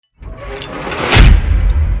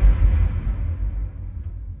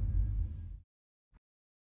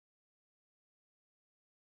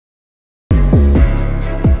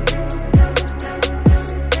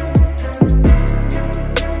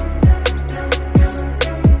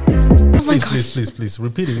Please.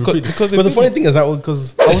 Repeat it. Because But the funny thing is that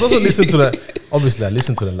because I was also listening to that. Obviously, I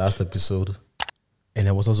listened to the last episode, and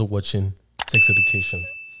I was also watching Sex Education.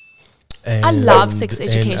 And, I love Sex and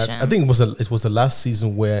Education. I think it was the last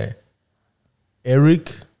season where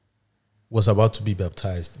Eric was about to be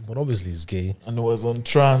baptized, but obviously he's gay. And it was on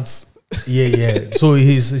trance. Yeah. So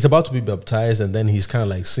he's about to be baptized, and then he's kind of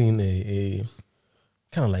like seeing a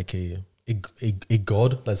kind of like a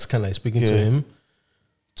god that's kind of like speaking to him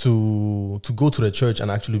to go to the church and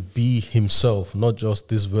actually be himself, not just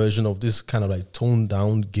this version of this kind of like toned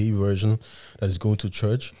down gay version that is going to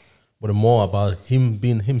church, but more about him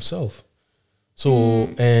being himself. So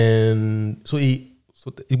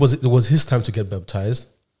it was his time to get baptized.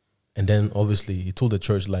 And then obviously he told the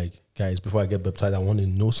church, like, guys, before I get baptized, I want to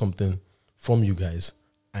know something from you guys.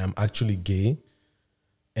 I am actually gay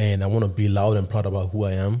and I want to be loud and proud about who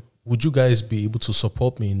I am. Would you guys be able to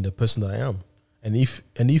support me in the person that I am? And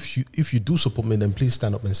if you do support me, then please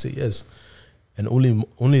stand up and say yes. And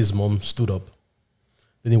only his mom stood up.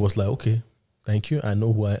 Then he was like, okay, thank you. I know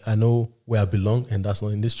where I belong, and that's not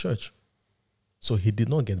in this church. So he did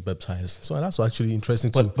not get baptized. So that's actually interesting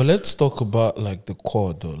too. But let's talk about like the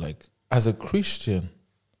core though. Like as a Christian,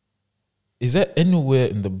 is there anywhere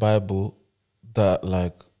in the Bible that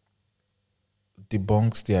like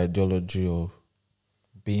debunks the ideology of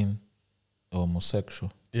being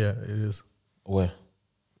homosexual? Yeah, it is. Where?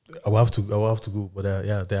 I will have to go. But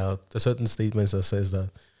there are certain statements that says that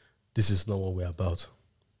this is not what we're about.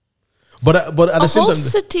 But at the same time, whole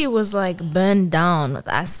city was like burned down with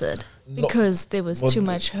acid because there was too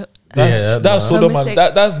much. That's Sodom and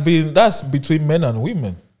homosexual- that's between men and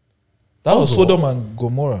women. That was Also- Sodom and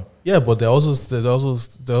Gomorrah. yeah, but there's also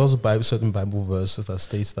certain Bible verses that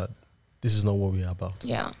states that this is not what we are about.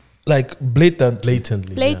 Yeah, Like blatantly.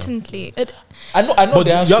 Blatantly. blatantly. I know.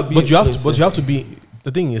 There has to be. But you have place to be.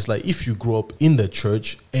 The thing is, like, if you grow up in the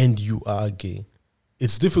church and you are gay,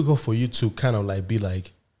 it's difficult for you to kind of like be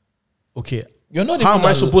like, okay, You're not how even am I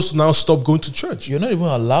al- supposed to now stop going to church? You're not even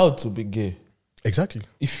allowed to be gay. Exactly.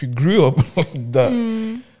 If you grew up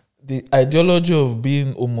that the ideology of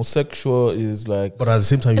being homosexual is like. But at the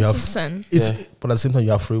same time, you It's have a sin. But at the same time,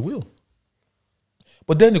 you have free will.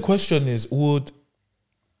 But then the question is,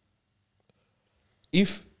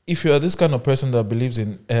 if you are this kind of person that believes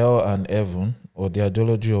in hell and heaven, or the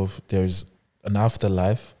ideology of there is an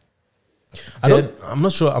afterlife, I'm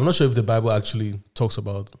not sure if the Bible actually talks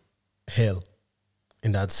about hell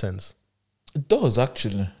in that sense. it does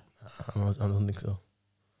actually. I don't think so.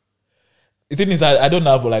 The thing is, I don't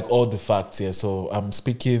have like all the facts here, so I'm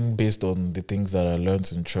speaking based on the things that I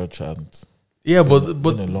learned in church and. Yeah, but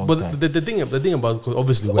been a long time. the thing about,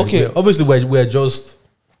 obviously Okay. we're just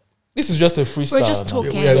This is just a freestyle. We're just now.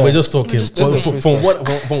 talking. we're just talking. We're just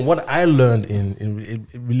From what I learned in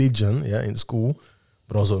religion, in school,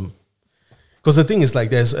 but also because the thing is,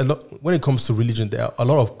 like, there's a lot when it comes to religion. There are a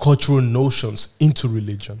lot of cultural notions into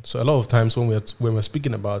religion. So a lot of times when we're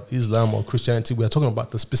speaking about Islam or Christianity, we are talking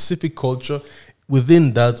about the specific culture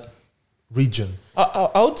within that region.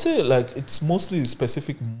 I would say like it's mostly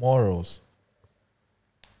specific morals,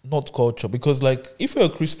 not culture. Because like if you're a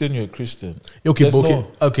Christian, you're a Christian. Okay, There's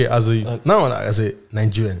okay. As a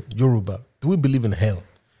Nigerian, Yoruba, do we believe in hell?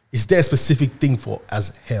 Is there a specific thing for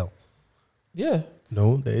as hell? Yeah.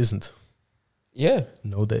 No, there isn't. Yeah.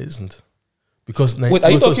 No, there isn't. Because Wait,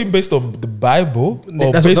 are you talking based on the Bible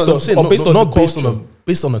or that's based what on I'm saying. or No, based no, on not the based culture?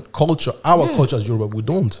 based on a culture. Our culture as Yoruba, we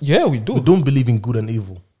don't. Yeah, we do. We don't believe in good and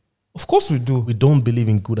evil. Of course we do. We don't believe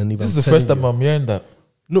in good and evil. This is I'm the first telling time I'm hearing that.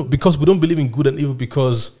 No, because we don't believe in good and evil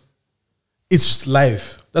because it's just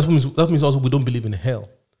life. That means also we don't believe in hell.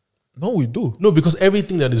 No, we do. No, because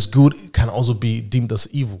everything that is good can also be deemed as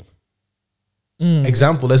evil.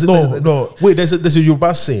 Example, there's No. Wait, there's a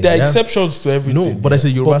Yoruba saying. There are yeah? exceptions to everything. No, but there's a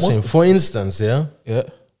Yoruba most- saying. For instance, Yeah.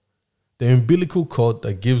 the umbilical cord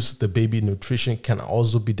that gives the baby nutrition can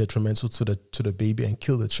also be detrimental to the baby and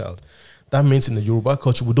kill the child. That means in the Yoruba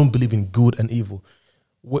culture, we don't believe in good and evil.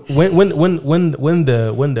 When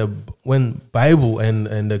Bible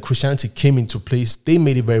and the Christianity came into place, they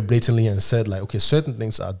made it very blatantly and said, like, okay, certain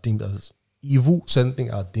things are deemed as evil, certain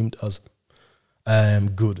things are deemed as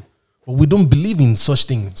good. But we don't believe in such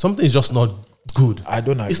things. Something is just not good. I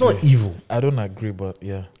don't agree. It's not evil. I don't agree, but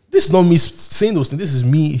yeah. This is not me saying those things. This is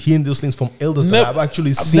me hearing those things from elders that I've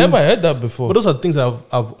actually seen. I've never heard that before. But those are things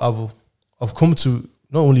I've come to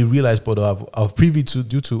not only realize, but I've privy to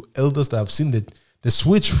due to elders that I've seen the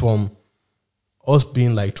switch from us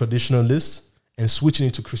being like traditionalists and switching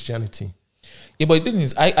into Christianity. Yeah, but the thing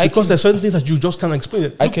is, Because there's certain things that you just can't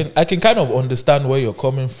explain. I can kind of understand where you're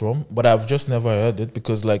coming from, but I've just never heard it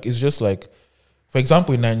because like it's just like for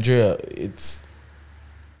example, in Nigeria, it's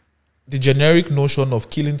the generic notion of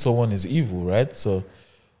killing someone is evil, right? So,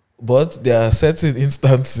 but there are certain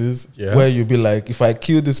instances where you'll be like, if I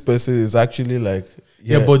kill this person, it's actually like,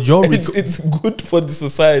 but your it's good for the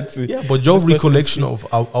society. Yeah, but your recollection of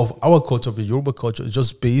our culture, of the Yoruba culture, is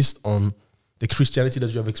just based on the Christianity that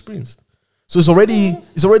you have experienced. So it's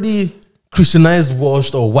already Christianized,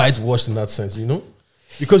 washed, or whitewashed in that sense, you know?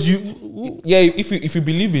 Because if you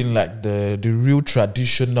believe in like the real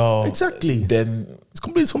traditional, exactly, then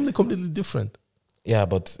it's something completely different. Yeah,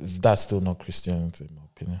 but that's still not Christianity, in my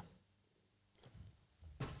opinion.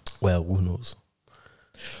 Well, who knows?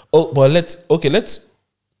 Oh, but let's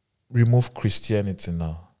remove Christianity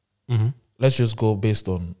now. Mm-hmm. Let's just go based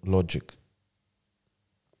on logic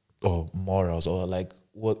or morals or like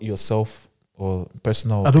what yourself or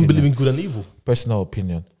personal. I don't believe in good and evil. Personal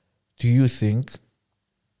opinion. Do you think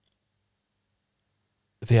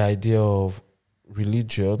the idea of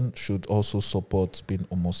religion should also support being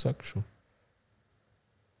homosexual?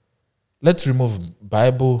 Let's remove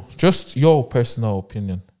Bible. Just your personal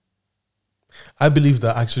opinion. I believe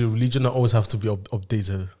that actually religion always have to be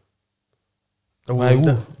updated. By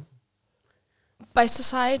who? By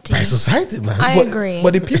society. By society, man. I agree.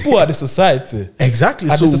 But the people are the society. Exactly.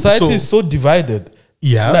 And the society is so divided.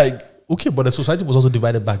 Yeah. Like, okay, but the society was also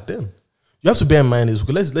divided back then. You have to bear in mind is,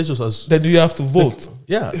 okay, let's just... Then you have to vote.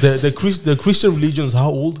 The Christian religion is how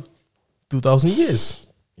old? 2,000 years.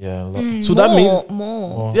 Yeah. A So that means...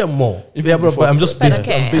 More. Yeah, more. Even but I'm just basing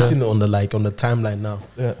it on the timeline now.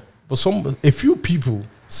 Yeah. But a few people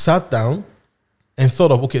sat down and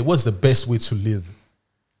thought of, okay, what's the best way to live?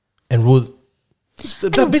 And wrote...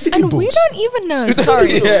 They're basically and books. we don't even know.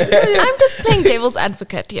 Sorry. I'm just playing devil's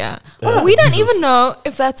advocate here. We don't even know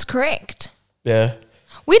if that's correct. Yeah.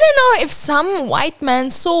 We don't know if some white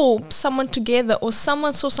man saw someone together or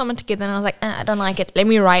someone saw someone together and I was like, I don't like it. Let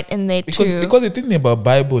me write in there too. Because the thing about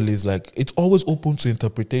Bible is like, it's always open to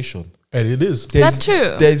interpretation. And it is. That's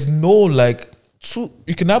true. There's no like,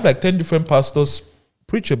 you can have like 10 different pastors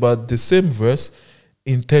preach about the same verse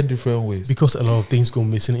in 10 different ways. Because a lot of things go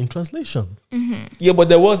missing in translation. Mm-hmm. Yeah, but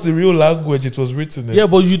there was the real language it was written in. Yeah,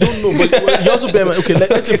 but you don't know. But you also bear in mind, okay,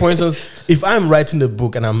 let's say for instance, if I'm writing a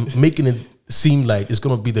book and I'm making it seem like it's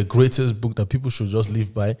going to be the greatest book that people should just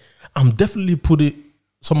live by, I'm definitely putting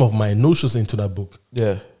some of my notions into that book.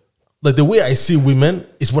 Yeah. Like the way I see women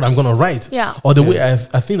is what I'm going to write. Yeah. Or the way I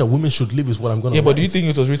think that women should live is what I'm going to write. Yeah, but do you think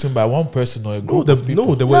it was written by one person or a group of people?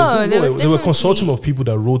 No, there were a consortium of people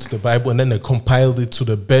that wrote the Bible and then they compiled it to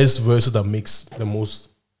the best verses that makes the most,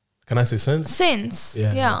 can I say sense? Sense.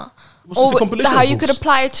 Yeah. Or how you could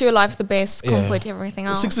apply it to your life the best compared to everything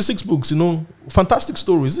else. 66 books, fantastic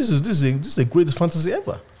stories. This is the greatest fantasy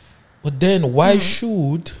ever. But then why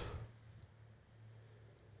should...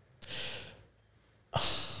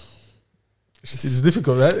 It's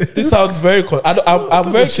difficult, right? This sounds very...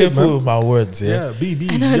 I'm very careful with my words. Yeah,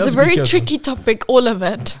 I know, it's a very tricky topic, all of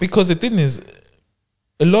it. Because the thing is,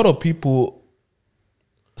 a lot of people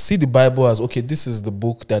see the Bible as, okay, this is the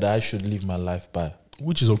book that I should live my life by.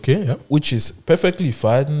 Which is okay, yeah. Which is perfectly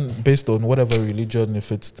fine based on whatever religion,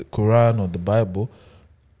 if it's the Quran or the Bible.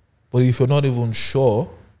 But if you're not even sure...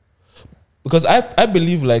 Because I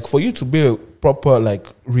believe, like, for you to be a proper, like,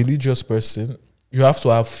 religious person, you have to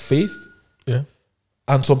have faith. Yeah.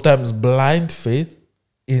 And sometimes blind faith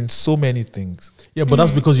in so many things. Yeah, but that's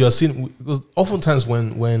because you are seeing... Because oftentimes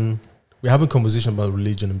when we're having conversation about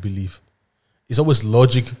religion and belief, it's always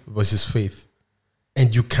logic versus faith.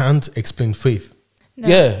 And you can't explain faith. No.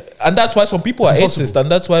 Yeah, and that's why some people are atheists, and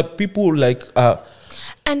that's why people like...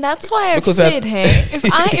 and that's why I've said, hey, if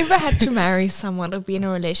I ever had to marry someone or be in a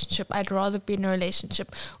relationship, I'd rather be in a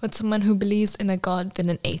relationship with someone who believes in a God than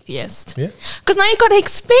an atheist. Yeah. Because now you got to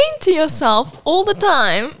explain to yourself all the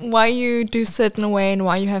time why you do certain way and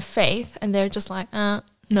why you have faith, and they're just like,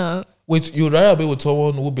 no. Wait, you'd rather be with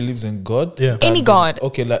someone who believes in God? Yeah. Any God.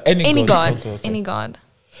 Okay, like any God. Okay. Any God.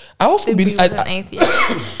 I also believe an atheist.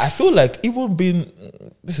 I feel like even being,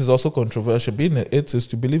 this is also controversial, being an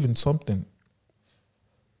atheist, to believe in something.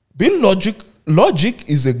 Being logic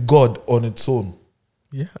is a God on its own.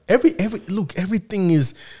 Yeah. Everything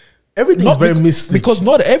is very mystic. Because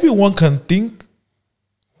not everyone can think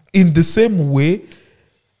in the same way.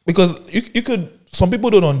 Because you could, some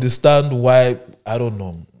people don't understand why, I don't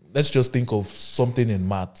know, let's just think of something in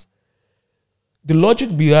math. The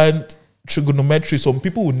logic behind trigonometry, some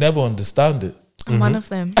people would never understand it. I'm one of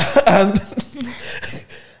them.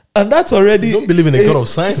 and that's already... You don't believe in a God of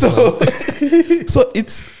science. So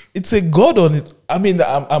it's a God on it. I mean,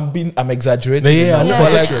 I'm exaggerating. I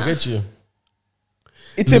get you.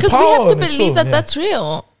 It's a power. Because we have to on its believe own, that that's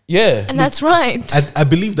real. Yeah. And that's right. I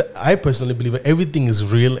believe that, I personally believe that everything is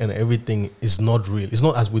real and everything is not real. It's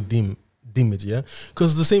not as we deem it, yeah?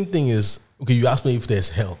 Because the same thing is, okay, you asked me if there's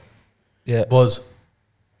hell. Yeah. But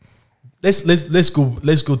let's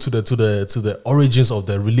go to the origins of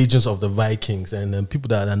the religions of the Vikings and people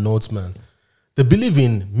that are Norsemen. They believe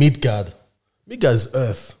in Midgard. Midgard is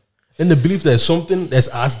Earth. Then they believe there's something, there's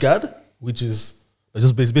Asgard, which is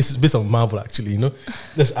just based on Marvel, actually, you know.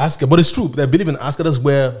 There's Asgard, but it's true. They believe in Asgard. That's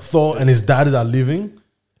where Thor and his dad are living.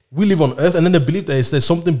 We live on Earth, and then they believe there's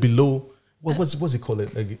something below. What's it called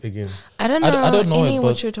again? I don't know. I don't know any it,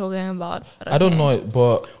 what but you're talking about. But I don't okay. know it,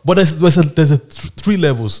 but there's three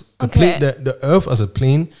levels. The Okay. plane, the Earth as a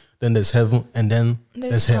plane, then there's heaven, and then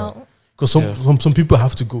there's hell. hell. Because some people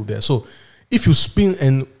have to go there. So if you spin,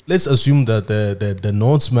 and let's assume that the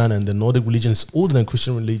Norseman and the Nordic religion is older than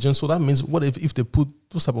Christian religion, so that means what if they put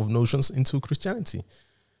those type of notions into Christianity?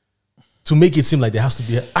 To make it seem like there has to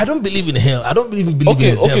be I don't believe in hell. I don't believe in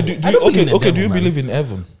okay. the devil. Do you believe in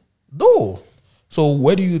heaven? No. So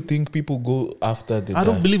where do you think people go after they die? I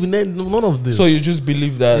don't believe in none of this. So you just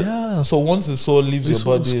believe that? Yeah. So once the soul leaves your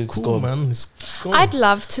body, it's cool, gone. man. It's gone. I'd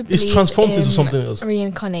love to believe It's transformed into in something else.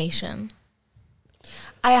 reincarnation.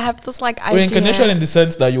 I have this like idea. Reincarnation in the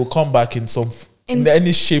sense that you'll come back in in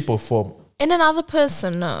any shape or form. In another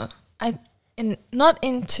person, no. Not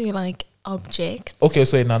into like objects. Okay,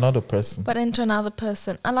 so in another person. But into another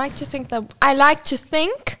person. I like to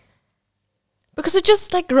think because it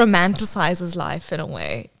just like romanticizes life in a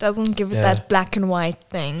way. It doesn't give it Yeah. that black and white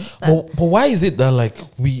thing. But why is it that like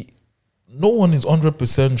no one is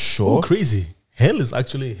 100% sure? Oh, crazy. Hell is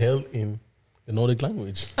actually hell in the Nordic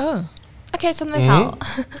language. Oh. Okay, so there's hell.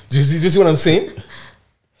 Do you see what I'm saying?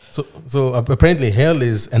 So apparently hell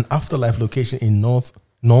is an afterlife location in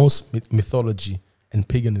Norse mythology and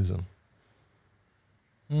paganism.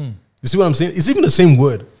 You see what I'm saying? It's even the same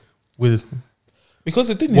word with Because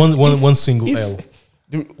the thing is, one single L.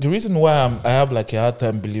 The reason why I have like a hard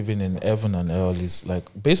time believing in heaven and hell is like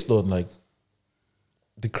based on like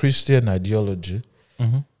the Christian ideology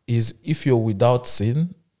is if you're without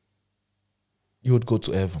sin, you would go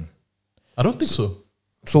to heaven. I don't think so.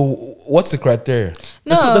 So what's the criteria?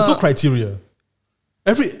 No, There's no criteria.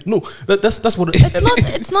 That's what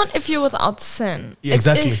it's not if you're without sin. Yeah,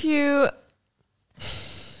 exactly. It's if you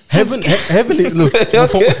heaven is look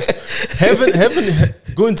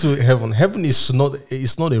going to heaven is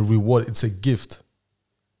not a reward, it's a gift.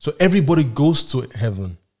 So everybody goes to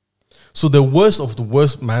heaven. So the worst of the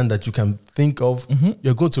worst man that you can think of,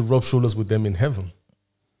 you're going to rub shoulders with them in heaven.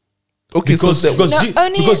 Okay,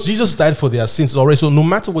 because Jesus died for their sins already. So no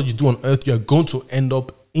matter what you do on earth, you're going to end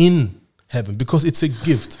up in heaven because it's a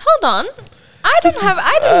gift. hold on. I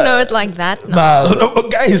didn't know it like that. No.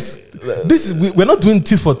 Guys, we're not doing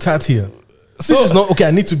tit for tat here. This is not okay.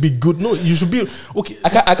 I need to be good. No, you should be okay.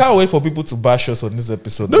 I can't wait for people to bash us on this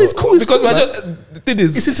episode. No, it's cool. Because cool, the thing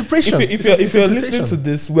is, it's interpretation. If you're listening to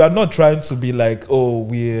this, we are not trying to be like, oh,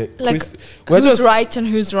 we're who's just right and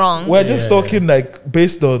who's wrong. We're just talking like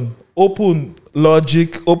based on open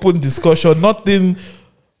logic, open discussion. Nothing.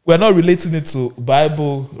 We're not relating it to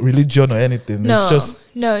Bible, religion, or anything. No,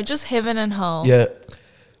 it's just heaven and hell. Yeah,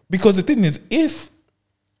 because the thing is, if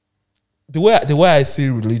the way I see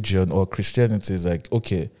religion or Christianity is like,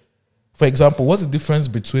 okay, for example, what's the difference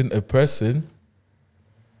between a person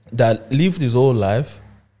that lived his whole life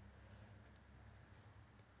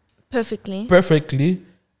perfectly,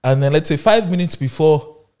 and then let's say 5 minutes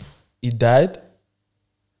before he died,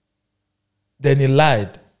 then he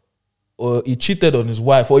lied, or he cheated on his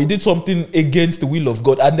wife, or he did something against the will of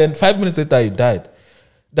God, and then 5 minutes later he died,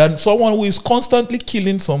 than someone who is constantly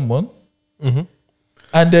killing someone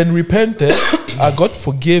and then repented and God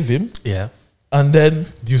forgave him. Yeah. And then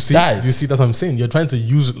died. Do you see that's what I'm saying? You're trying to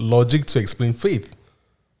use logic to explain faith.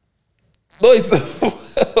 No, it's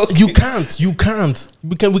okay. You can't.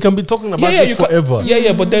 We can be talking about this forever.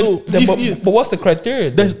 But then, but what's the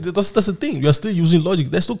criteria? That's the thing. You are still using logic.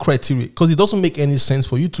 There's no criteria because it doesn't make any sense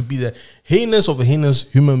for you to be the heinous of heinous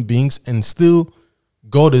human beings and still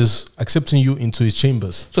God is accepting you into his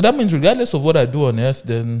chambers. So that means regardless of what I do on earth,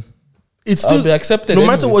 then it's still I'll be accepted. No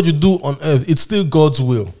matter what you do on earth, it's still God's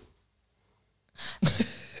will.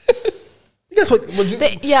 Guess what?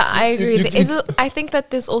 I agree. I think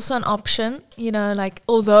that there's also an option, like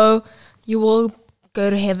although you will go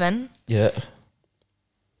to heaven,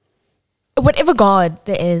 whatever God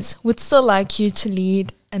there is would still like you to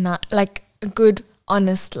lead a good,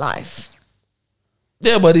 honest life.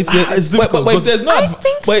 Yeah, but if there's no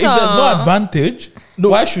advantage,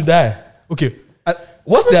 why should I? Okay,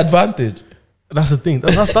 what's the advantage? That's the thing.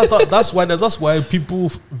 That's why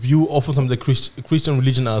people view often some of the Christian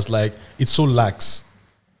religion as like it's so lax,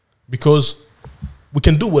 because we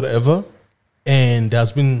can do whatever, and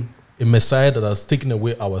there's been a Messiah that has taken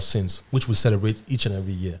away our sins, which we celebrate each and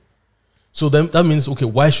every year. So then that means, okay,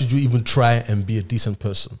 why should you even try and be a decent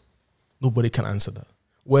person? Nobody can answer that.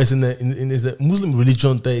 Whereas in the Muslim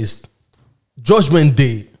religion, there is Judgment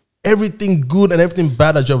Day. Everything good and everything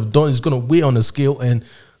bad that you have done is going to weigh on a scale, and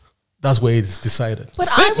that's where it's decided. But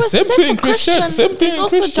I was same said thing in for Christian, Christian. there's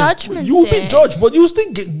also judgment. You will be judged, but you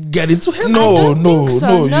still get into heaven. No, no, you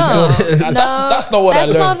no. don't. That's not what I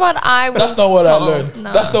learned. That's not what I was That's not what I told. learned.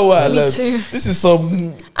 No. That's not what I Me learned. too. This is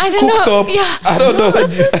some I don't cooked know. up. Yeah. I don't know.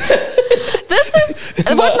 This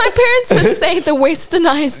is what my parents would say, the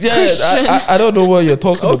westernized Christian. I don't know what you're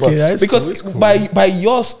talking Okay, about. it's Because cool, it's cool. by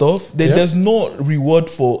your stuff, Yeah. there's no reward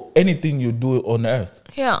for anything you do on earth.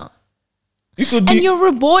 Yeah. You could be And your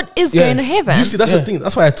reward is Yeah. going to heaven. Do you see, that's the thing.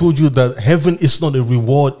 That's why I told you that heaven is not a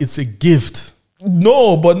reward, it's a gift.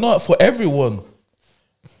 no, but not for everyone.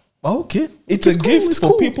 Okay. It's a gift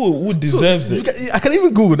for people who deserves it. I can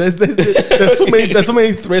even Google. There's so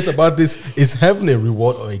many threads about this. Is heaven a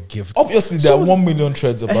reward or a gift? Obviously, there are 1 million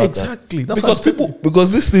threads about Exactly. that. That's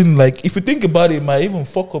Because this thing, like, if you think about it might even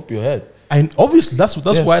fuck up your head. And obviously that's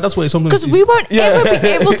Yeah. why it's something. Because we won't ever be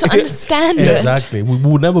able to understand it. Exactly. We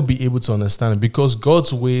will never be able to understand it, because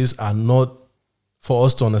God's ways are not for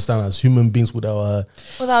us to understand as human beings with our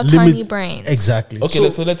tiny brains. Exactly. Okay,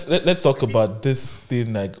 so let's talk about this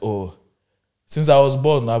thing. Like, since I was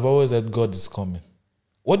born, I've always heard God is coming.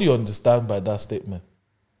 What do you understand by that statement?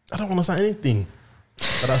 I don't understand anything.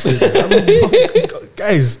 But that's it.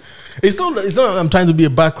 Guys, it's not I'm trying to be a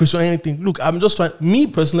bad Christian or anything. Look, I'm just trying. Me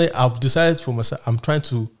personally, I've decided for myself, I'm trying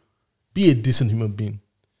to be a decent human being,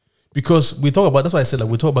 because we talk about. That's why I said like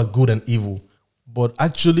we talk about good and evil, but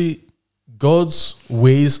actually, God's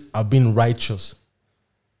ways are being righteous.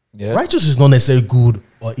 Yeah, Righteous is not necessarily good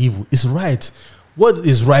or evil. It's right. What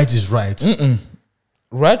is right is right.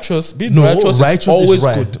 righteous. Being No, righteous is always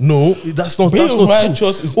right. good. No, that's not. Being that's not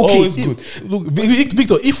righteous true. is always good. Look,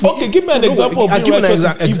 Victor. If Okay, give me an example of I'll being give you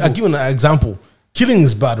righteous is I'll give you an example. Killing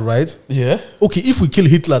is bad, right? Yeah, Okay, if we kill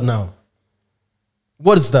Hitler now,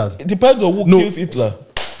 what is that? it depends on who No. kills Hitler.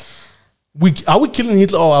 Are we killing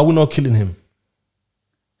Hitler or are we not killing him?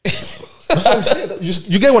 That's what I'm saying.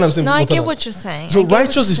 You get what I'm saying? No, I Whatever. get what you're saying. So I get what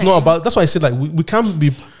righteous you're is not saying. about. That's why I said like we can't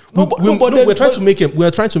be. No, but then- we're trying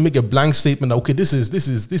to make a blank statement that okay, this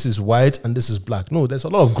is white and this is black. No, there's a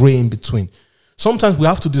lot of gray in between. Sometimes we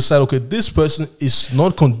have to decide. Okay, this person is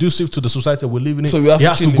not conducive to the society we're living in. So we have he to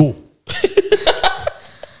has kill to go.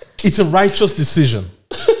 It's a righteous decision.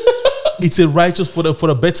 It's a righteous for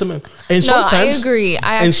the betterment. And No, I sometimes agree. I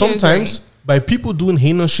actually and sometimes by people doing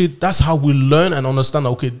heinous shit, that's how we learn and understand.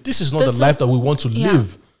 Okay, this is not This the life is- that we want to Yeah.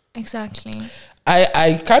 live. Exactly.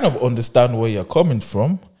 I kind of understand where you're coming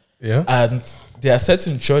from. Yeah. And there are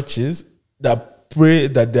certain churches that pray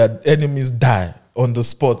that their enemies die on the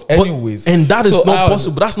spot. But- Anyways, and that is So not I-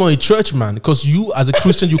 possible. That's not a church, man. Because you, as a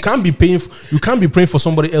Christian, you can't be praying for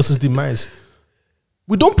somebody else's demise.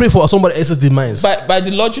 We don't pray for somebody else's demise. By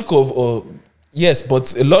the logic of yes,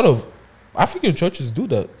 but a lot of African churches do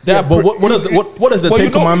that. They Yeah, are but what does the but Ten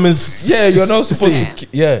you know- Commandments? Yeah, you're not supposed say? to.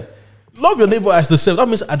 Yeah, Love your neighbor as yourself. That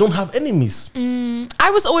means I don't have enemies.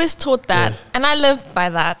 I was always taught that, and I live by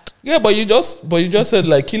that. yeah, but you just said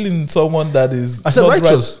like killing someone that is. I said not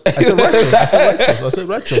righteous. right. I said righteous. I said righteous. I said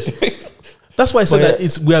righteous. That's why I said But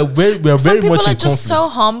that we are very Some people much are in just so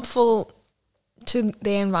conflict. harmful to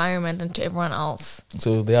their environment and to everyone else.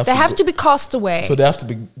 So they have. They have to be cast away. So they have to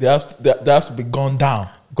be gone down.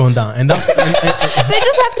 Gone down, and that's They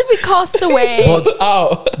just have to be cast away.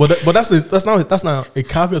 but that's now a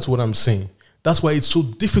caveat to what I'm saying. That's why it's so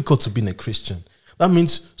difficult to be a Christian. That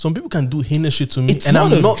means some people can do heinous shit to me, It's and not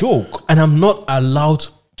I'm a not joke. and I'm not allowed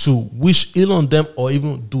to wish ill on them or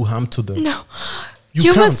even do harm to them. No. You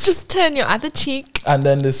You can't. must just turn your other cheek. And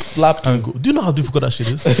then they slap you. And go. Do you know how difficult that shit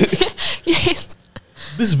is? Yes.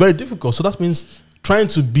 This is very difficult. So that means trying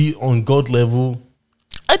to be on God level.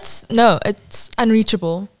 It's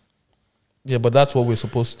unreachable. Yeah, but that's what we're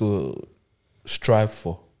supposed to strive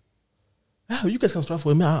for. Ah, you guys can strive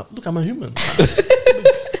for me. Look, I'm a human.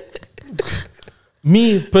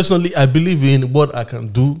 Me personally, I believe in what I can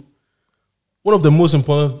do. One of the most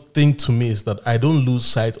important things to me is that I don't lose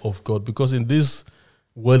sight of God, because in this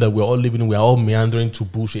world that we're all living in, we're all meandering to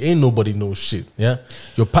bullshit. Ain't nobody knows shit. Yeah,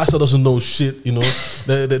 your pastor doesn't know shit. You know,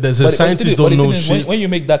 there's a scientist don't know shit. When you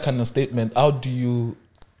make that kind of statement, how do you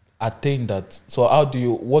attain that? So how do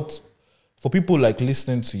you for people like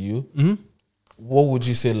listening to you? Mm-hmm. What would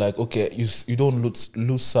you say? Like, okay, you don't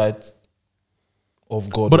lose sight of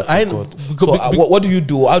God. But or I for God. because- So what do you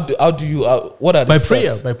do? How do you? What are the by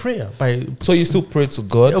steps? prayer, by So you still pray to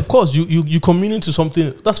God? of course you commune into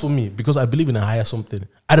something. That's for me because I believe in a higher something.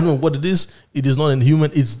 I don't know what it is. It is not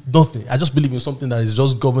inhuman. It's nothing. I just believe in something that is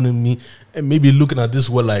just governing me and maybe looking at this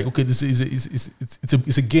world like, okay, this is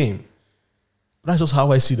it's a game. But that's just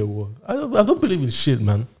how I see the world. I don't believe in shit,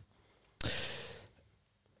 man.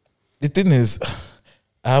 The thing is,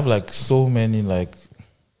 I have like so many like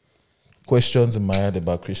questions in my head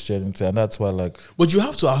about Christianity, and that's why like But you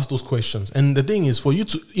have to ask those questions. And the thing is, for you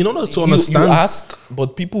to, in order to understand, you ask,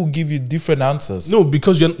 but people give you different answers. no,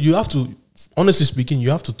 because you have to, honestly speaking, you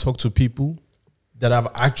have to talk to people that have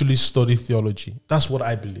actually studied theology. That's what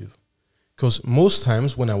I believe. Because most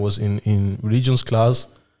times when I was in religions class,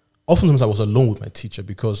 oftentimes I was alone with my teacher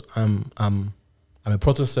because I'm a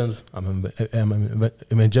Protestant, I'm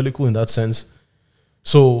evangelical in that sense.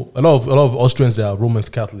 So a lot of Austrians, they are Roman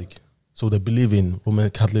Catholic, so they believe in Roman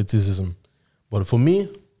Catholicism. But for me,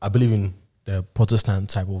 I believe in the Protestant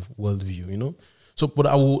type of worldview, you know. So, but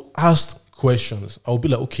I will ask questions. I will be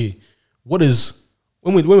like, okay, what is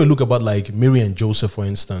when we look about like Mary and Joseph, for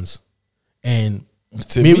instance, and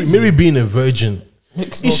Mary being a virgin,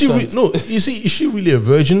 Makes is she no sense. is she really a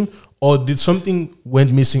virgin, or did something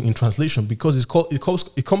went missing in translation? Because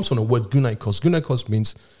it comes from the word gynaikos. Gynaikos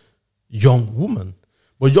means young woman,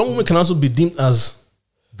 but young woman can also be deemed as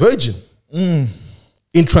virgin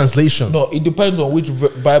in translation. No, it depends on which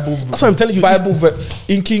Bible. That's what I'm telling you.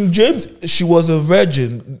 In King James, she was a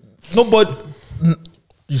virgin. No, but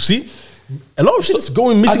You see, a lot of shit is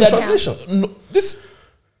going missing in and that- translation. no, this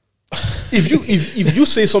If you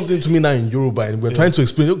say something to me now in Yoruba and we're trying to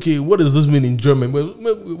explain, okay, what does this mean in German?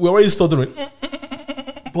 We're already stuttering.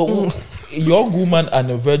 but a young woman and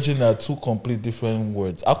a virgin are two complete different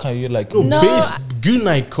words. How can you like? No, No, base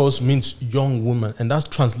gynaikos means young woman, and that's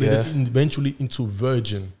translated Yeah. eventually into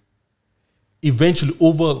virgin. Eventually,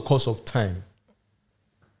 over a course of time.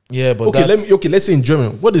 Yeah, but Okay, that's let's say in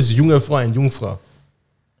German, what is Jungfrau and Jungfrau?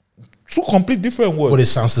 two complete different words. But it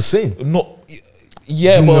sounds the same. No,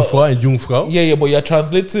 yeah, Jungfrau but and Jungfrau. yeah, but you're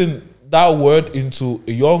translating that word into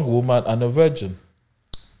a young woman and a virgin.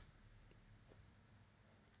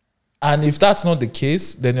 And if that's not the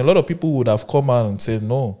case, then a lot of people would have come out and said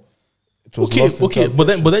no. It was Okay, lost in okay,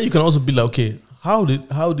 translation. but then you can also be like, okay, how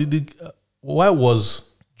did it? Why was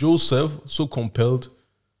Joseph so compelled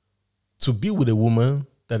to be with a woman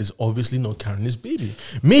that is obviously not carrying his baby?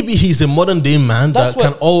 Maybe he's a modern day man That's that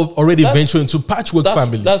can what- already that's- venture into patchwork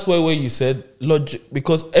family. That's where you said logic,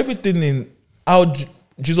 because everything in how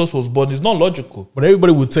Jesus was born is not logical. But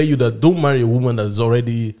everybody will tell you that don't marry a woman that is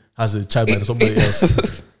already has a child by somebody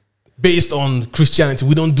else. Based on Christianity,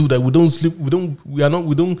 we don't do that. We don't sleep. We don't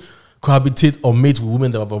cohabitate or mate with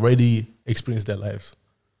women that have already experienced their lives.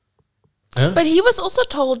 Huh? but he was also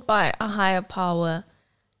told by a higher power,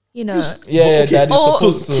 you know, Yeah, Okay. that is or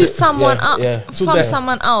supposed to someone yeah, else, yeah. So from that-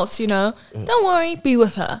 someone else, you know. Don't worry, be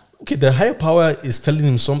with her. Okay, the higher power is telling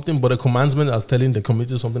him something, but the commandment is telling the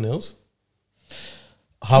community something else.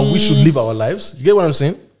 How we should live our lives. You get what I'm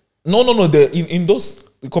saying? No. In those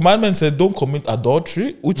the commandments said don't commit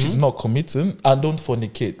adultery, which is not committing, and don't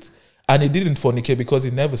fornicate. And he didn't fornicate because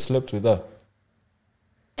he never slept with her.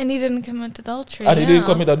 And he didn't commit adultery. And he didn't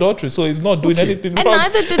yeah. commit adultery, so he's not doing anything And wrong.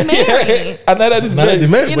 neither did Mary. And neither did Mary. The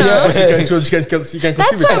man, You but know. she can That's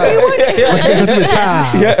conceive a why child. we wouldn't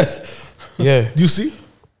understand. Yeah. Yeah. Do you see?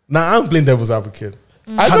 Now I'm playing devil's advocate.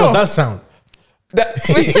 I How know. does that sound?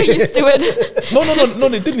 We're so used to it. No.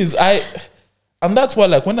 The thing is, and that's why,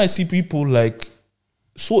 like, when I see people like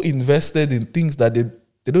so invested in things that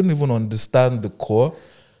they don't even understand the core,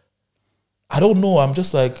 I don't know. I'm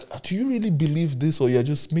just like, do you really believe this, or you're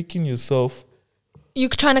just making yourself, You're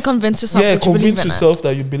trying to convince yourself that you believe convince in yourself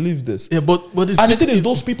that you believe this? Yeah, but it's And the thing different. is,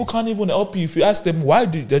 those people can't even help you if you ask them why.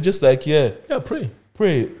 They're just like, yeah, Pray.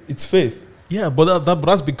 pray. It's faith. Yeah, but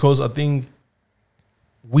that's because I think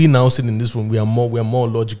we now sit in this room. We are more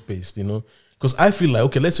logic based, you know. Because I feel like,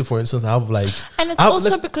 okay, let's say for instance, I have like, And it's I have- also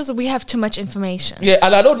let's- because we have too much information. Yeah,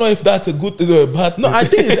 and I don't know if that's a good thing or a bad thing. no, I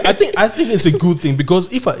think it's a good thing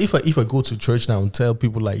because if I go to church now and tell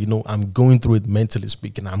people like, you know, I'm going through it mentally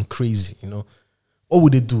speaking, I'm crazy, you know, what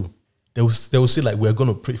would they do? They will say like, we're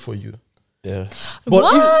gonna pray for you. Yeah. But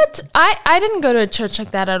What? I didn't go to a church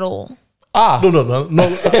like that at all. No.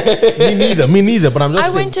 Me neither. But I'm just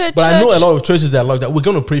I saying. went to a but I know a church- lot of churches that are like that. We're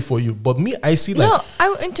gonna pray for you. But me, I see like, No, I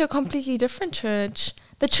went to a completely different church.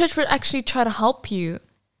 The church would actually try to help you.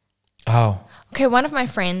 How? Okay, one of my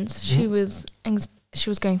friends, Mm-hmm. she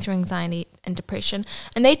was going through anxiety and depression,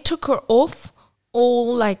 and they took her off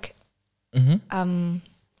all like Mm-hmm.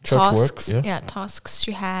 tasks. Tasks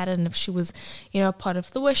she had, and if she was, part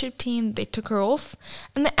of the worship team, they took her off,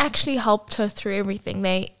 and they actually helped her through everything.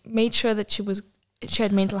 They made sure that she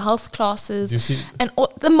had mental health classes. You see, and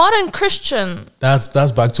the modern Christian. That's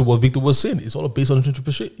back to what Victor was saying. It's all based on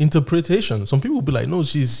interpretation. Some people will be like, no,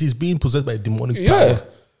 she's being possessed by a demonic power.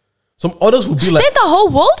 Some others would be like, then the whole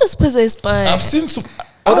world is possessed by. I've seen some.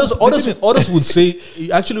 Others would say,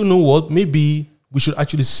 actually, you know what? Maybe we should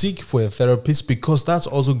actually seek for a therapist, because that's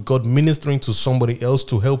also God ministering to somebody else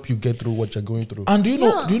to help you get through what you're going through. And do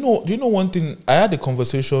you know one thing? I had a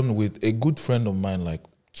conversation with a good friend of mine like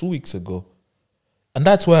 2 weeks ago, and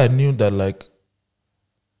that's why I knew that, like,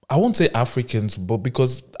 I won't say Africans, but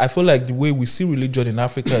because I feel like the way we see religion in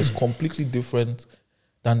Africa is completely different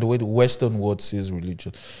than the way the Western world sees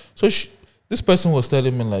religion. So this person was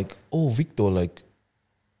telling me like, oh, Victor, like,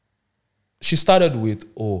 she started with,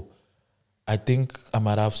 oh, I think I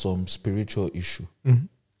might have some spiritual issue. Mm-hmm.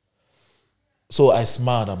 So I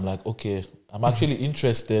smiled. I'm like, okay, I'm actually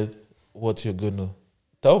interested what you're going to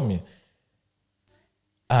tell me.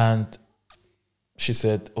 And she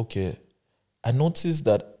said, okay, I noticed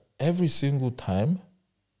that every single time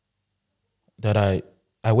that I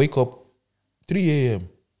wake up 3 a.m.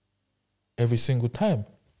 every single time.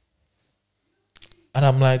 And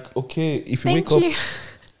I'm like, okay, if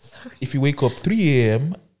you wake up 3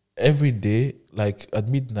 a.m. every day, like at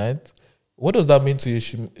midnight, what does that mean to you?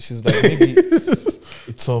 She's like, maybe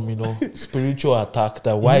it's some, spiritual attack.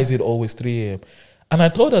 That why is it always 3 a.m.? And I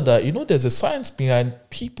told her that, there's a science behind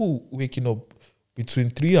people waking up between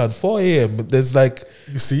 3 and 4 a.m. There's like,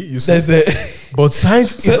 you see, there's but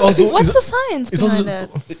science is also. What's the science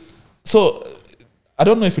behind it? So I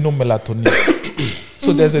don't know if you know melatonin.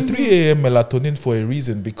 So there's a 3 a.m. melatonin for a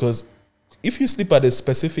reason, because if you sleep at a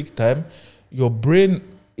specific time, your brain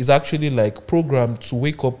is actually like programmed to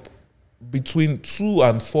wake up between 2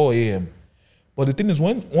 and 4 a.m. But the thing is,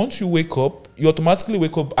 once you wake up, you automatically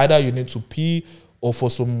wake up either you need to pee or for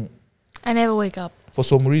some. I never wake up. For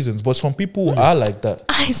some reasons. But some people are like that.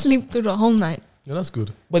 I sleep through the whole night. Yeah, that's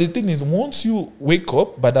good. But the thing is, once you wake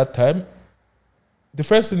up by that time, the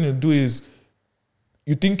first thing you do is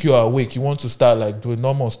you think you are awake. You want to start like doing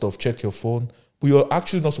normal stuff, check your phone. But you're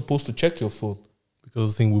actually not supposed to check your phone.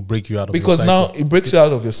 Because the thing will break you out of your cycle. Because now it breaks you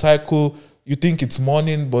out of your cycle. You think it's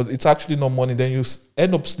morning, but it's actually not morning. Then you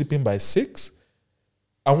end up sleeping by 6.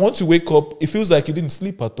 And once you wake up, it feels like you didn't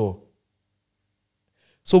sleep at all.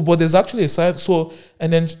 So, but there's actually a sign. So,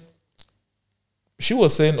 and then she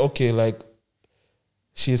was saying, okay, like,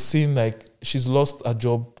 she's seen, like, she's lost a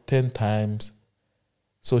job 10 times.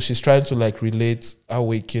 So she's trying to, like, relate her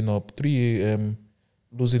waking up 3 a.m.,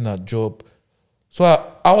 losing her job. So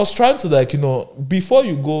I was trying to, like, before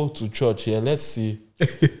you go to church, let's see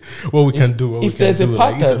what we can do. If there's a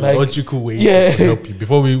pattern, like, logical way to help you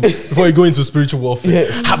before we go into spiritual warfare.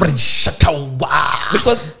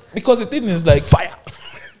 Because the thing is, like, fire.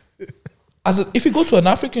 If you go to an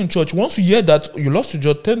African church, once you hear that you lost your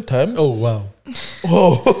job 10 times, oh wow,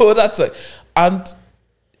 that's like, and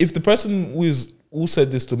if the person who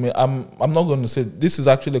said this to me, I'm not going to say this is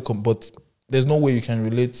actually, but there's no way you can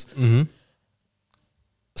relate. Mm-hmm.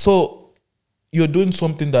 So you're doing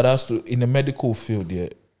something that has to, in a medical field,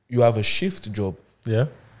 you have a shift job. Yeah.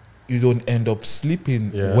 You don't end up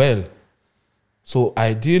sleeping well. So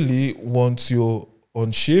ideally, once you're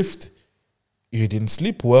on shift, you didn't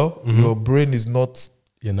sleep well, your brain is not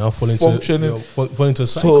functioning. Fall into a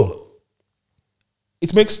cycle. So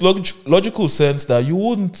it makes logical sense that you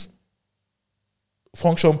wouldn't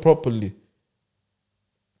function properly.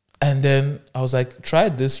 And then I was like, try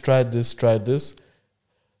this.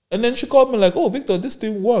 And then she called me like, oh, Victor, this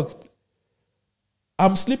thing worked.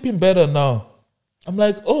 I'm sleeping better now. I'm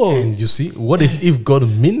like, oh. And you see, what if God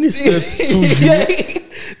ministered to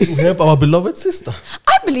you to help our beloved sister?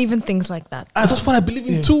 I believe in things like that. That's what I believe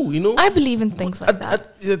in too, I believe in things like that.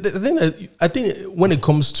 I think when it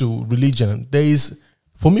comes to religion, there is,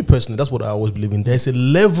 for me personally, that's what I always believe in. There's a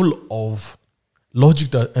level of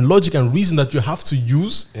logic and reason that you have to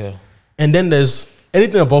use. Yeah. And then there's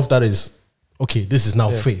anything above that is, okay, this is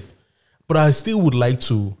now faith. But I still would like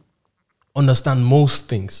to understand most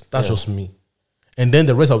things. That's just me. And then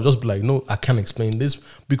the rest, I would just be like, no, I can't explain this.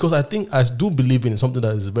 Because I think I do believe in something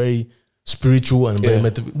that is very spiritual and very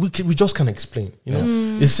we just can't explain.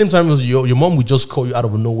 It's the same time as your mom would just call you out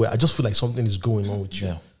of nowhere. I just feel like something is going on with you.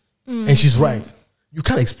 Yeah. And she's right. You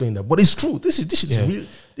can't explain that. But it's true. This is real.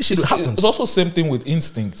 This shit happens. It's also the same thing with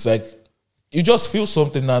instincts. Like, you just feel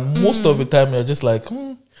something, and most of the time you're just like,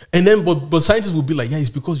 And then, but scientists will be like, it's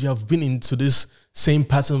because you have been into this same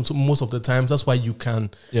pattern most of the times. That's why you can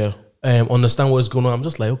understand what's going on. I'm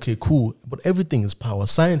just like, okay, cool. But everything is power.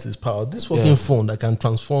 Science is power. This fucking phone that can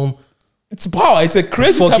transform It's power. It's a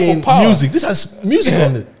crazy type fucking of power. music. This has music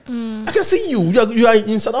on it. I can see you. You are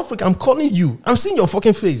in South Africa. I'm calling you. I'm seeing your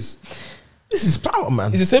fucking face. This is power, man.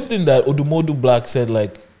 It's the same thing that Odumodu Black said.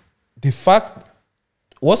 Like the fact,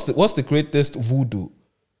 what's the greatest voodoo?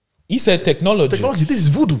 He said technology. Technology. This is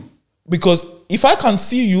voodoo. Because if I can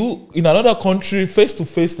see you in another country face to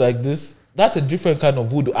face like this, that's a different kind of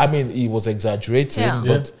voodoo. I mean, he was exaggerating, Yeah.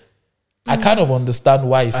 but I kind of understand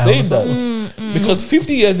why he's saying that. Because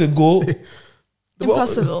 50 years ago,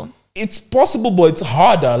 Impossible. it's possible, but it's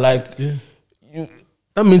harder. Like,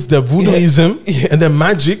 That means the voodooism and the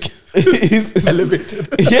magic is elevated.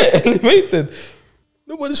 Yeah, elevated.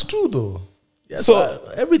 No, but it's true though. Yeah, So-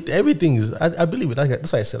 everything is. I believe it.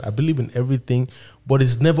 That's why I said I believe in everything, but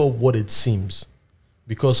it's never what it seems,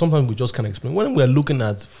 because sometimes we just can't explain. When we are looking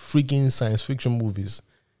at freaking science fiction movies,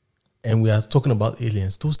 and we are talking about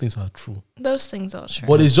aliens, those things are true. Those things are true.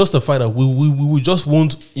 But it's just the fact that we just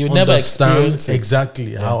won't You never understand experience it.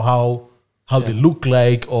 exactly how they look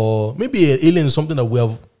like, or maybe an alien is something that we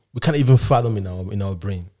can't even fathom in our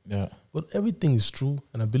brain. Yeah. But everything is true,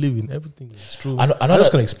 and I believe in everything is true. I I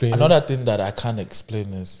just can't explain. Another thing that I can't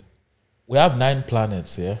explain is we have 9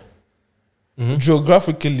 planets here.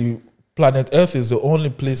 Geographically, planet Earth is the only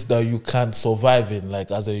place that you can survive in,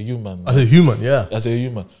 like as a human. As a human, yeah. As a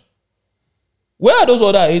human. Where are those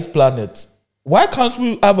other 8 planets? Why can't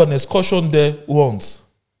we have an excursion there once?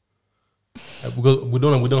 Because we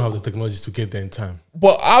don't have the technology to get there in time.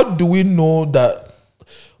 But how do we know that?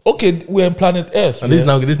 Okay, we're on planet Earth. And this is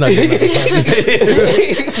now These are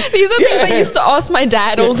things I used to ask my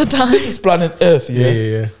dad all the time. This is planet Earth.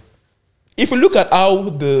 yeah. If you look at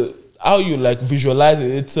how you like visualize it,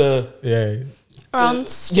 it's Around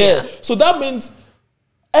sphere. So that means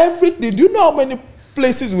everything. Do you know how many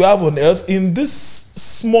places we have on Earth in this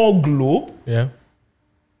small globe? Yeah.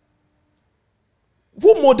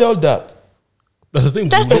 Who modeled that? That's the thing.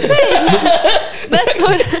 That's the thing. That's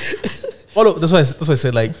what. That's why I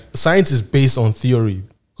said like science is based on theory.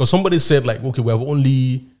 Because somebody said like, okay, we have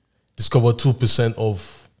only discovered 2%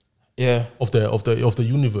 of the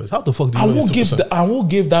universe. How the fuck do you know it's 2%? I won't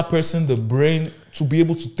give that person the brain to be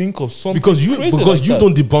able to think of something Because you crazy like that.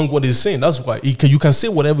 don't debunk what he's saying. That's why you can say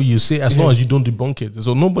whatever you say as long as you don't debunk it.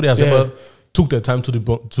 So nobody has ever took the time to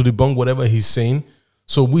debunk whatever he's saying.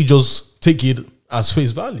 So we just take it as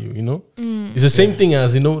face value. You know, it's the same thing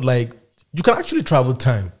as like you can actually travel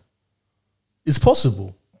time. It's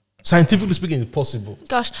possible. Scientifically speaking, it's possible.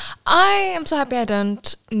 Gosh, I am so happy I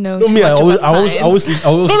don't know. No, too me, much I about always science.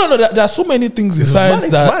 No. There are so many things in It's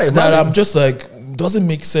science manic. that I'm just like doesn't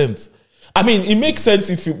make sense. I mean, it makes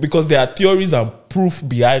sense because there are theories and proof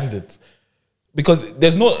behind it. Because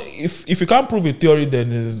there's no if you can't prove a theory,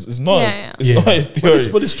 then it's not it's not a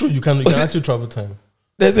theory. But it's true. You can actually travel time.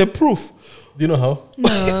 There's a proof. Do you know how? No.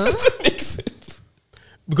 Doesn't make sense.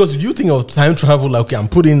 Because if you think of time travel, like okay, I'm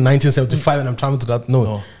putting 1975 and I'm traveling to that.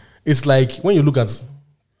 No. It's like when you look at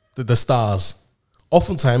the stars,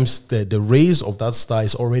 oftentimes the rays of that star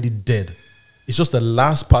is already dead. It's just the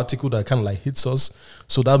last particle that kind of like hits us.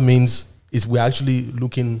 So that means we're actually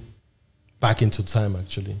looking back into time,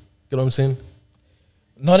 actually. You know what I'm saying?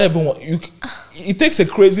 Not everyone. It takes a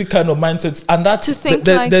crazy kind of mindset, and that's To think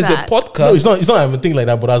there's that. a podcast. No, it's not. It's not even think like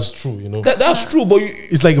that, but that's true. You know, That's true, but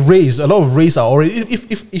it's like rays. A lot of rays are already.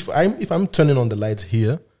 If I'm turning on the light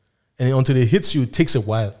here, and until it hits you, it takes a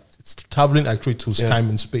while. It's traveling actually to time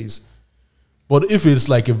and space. But if it's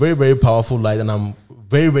like a very, very powerful light, and I'm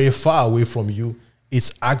very, very far away from you,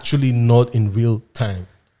 it's actually not in real time.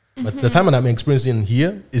 But the time that I'm experiencing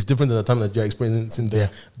here is different than the time that you're experiencing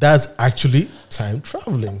there. That's actually time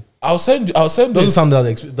traveling. I'll send Doesn't this. sound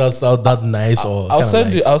that nice or I'll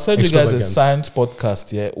send you guys a extravagant. science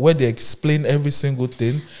podcast where they explain every single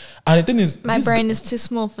thing. And the thing is, My brain is too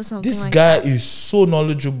small for something this like guy that. is so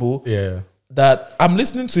knowledgeable that I'm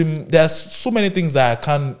listening to him. There's so many things that I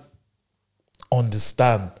can't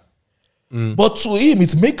understand, but to him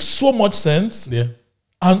it makes so much sense. Yeah.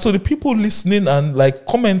 And to the people listening and like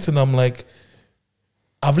commenting, I'm like,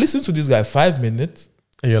 I've listened to this guy 5 minutes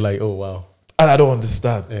And you're like, oh wow. and I don't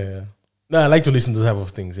understand. Yeah. No, I like to listen to that type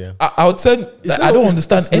of things, yeah. I would say I don't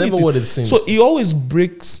understand it's never anything. what it seems. So he always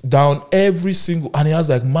breaks down every single, and he has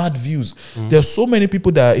like mad views. There's so many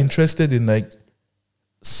people that are interested in like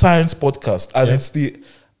science podcast, and it's the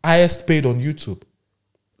highest paid on YouTube.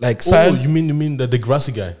 Like science. You mean the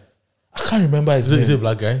grassy guy? I can't remember his Is it a name.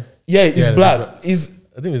 black guy? Yeah, he's Yeah, black. He's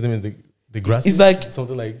I think his name is the grassy. It's like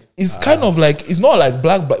something like he's kind of like he's not like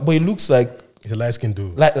black, but he looks like he's a light skinned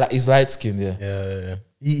dude. like he's light skinned. Yeah. Yeah.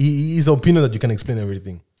 He's the opinion that you can explain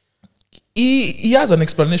everything. he has an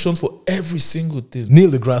explanation for every single thing. Neil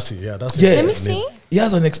deGrasse, yeah, that's it. Yeah. Let me Neil. see. He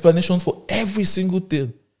has an explanation for every single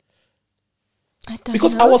thing. I don't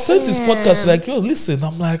Because know I was saying to his him. podcast, like, yo, listen,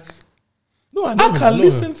 I'm like, No, I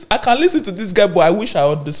I can listen to this guy, but I wish I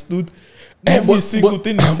understood every single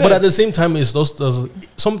thing he said. But at the same time, it's just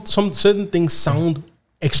some certain things sound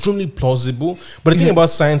extremely plausible. But the thing about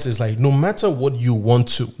science is like, no matter what you want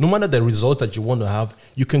to, no matter the results that you want to have,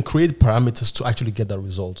 you can create parameters to actually get that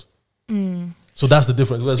result. So that's the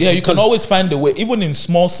difference. Yeah, you can Because always find a way, even in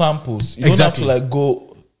small samples. You Exactly. don't have to like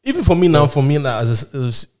go. even for me now, as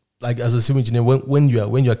a civil engineer, when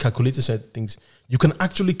you are calculating certain things, you can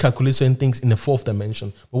actually calculate certain things in the fourth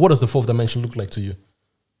dimension. But what does the fourth dimension look like to you?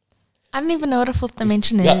 I don't even know what a fourth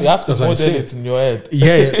dimension is. Yeah, you have to That's what I'm model saying. it in your head.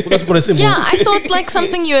 Yeah, that's what I say. Yeah, I thought like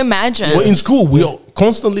something you imagine. Well, in school, we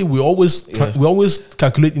always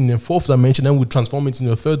calculate in the fourth dimension, and we transform it in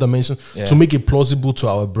the third dimension Yeah. to make it plausible to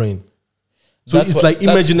our brain. So That's it's what- like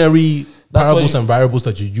that's- imaginary that's why parables you- and variables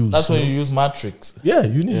that you use. That's you when know? you use matrix. Yeah,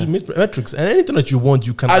 you need to make metrics, and anything that you want,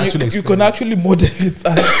 you can And actually. you explain. can actually model it.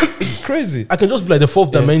 And it's crazy. I can just be like the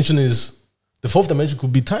fourth dimension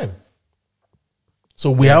could be time. So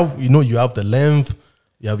we have, you have the length,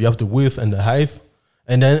 you have the width and the height,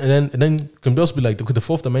 and then you can just be like, okay, the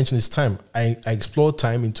fourth dimension is time. I explore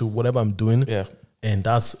time into whatever I'm doing, Yeah. and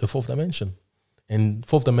that's a fourth dimension. And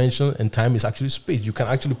fourth dimension and time is actually space. You can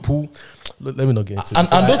actually pull. Let me not get into it.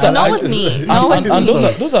 And those are Not with me. Not with and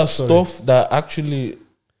me. those are stuff that actually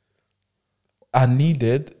are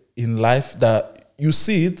needed in life that you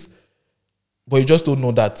see it, but you just don't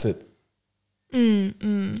know that's it.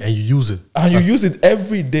 and you use it. And you use it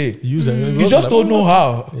every day. You use it. You just don't know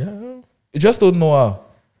how. Yeah, You just don't know how.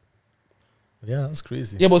 yeah, that's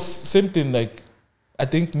crazy. Yeah, but same thing. Like, I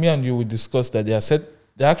think me and you would discuss that there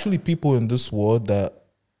are actually people in this world that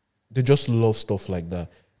they just love stuff like that.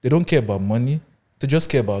 They don't care about money. They just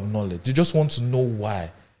care about knowledge. They just want to know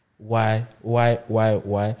why. Because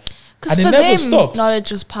And it for never them, stops.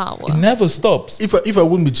 knowledge is power. It never stops. If I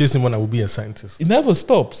wouldn't be chasing one, I would be a scientist. It never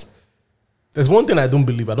stops. There's one thing I don't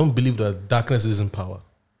believe. I don't believe that darkness isn't power.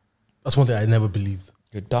 That's one thing I never believed.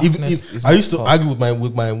 Your darkness is I used to power. argue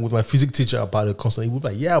with my physics teacher about it constantly. He would be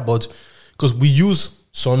like, yeah, but because we use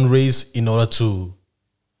sun rays in order to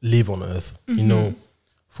live on Earth,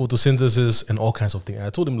 photosynthesis and all kinds of things. And I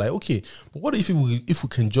told him like, okay, but what if we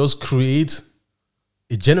can just create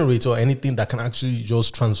a generator or anything that can actually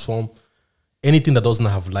just transform anything that doesn't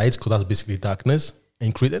have light, because that's basically darkness,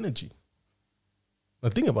 and create energy. Now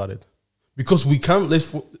think about it. Because we can't,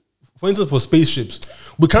 for instance, for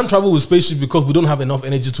spaceships, we can't travel with spaceships because we don't have enough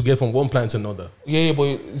energy to get from one planet to another. Yeah, but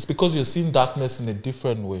it's because you're seeing darkness in a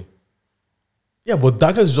different way. Yeah, but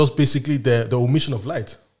darkness is just basically the omission of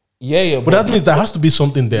light. Yeah, But that means there has to be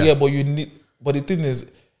something there. yeah, but the thing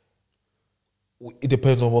is, it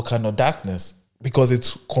depends on what kind of darkness. Because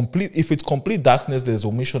it's complete. If it's complete darkness, there's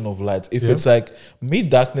omission of light. If it's like mid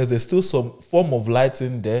darkness, there's still some form of light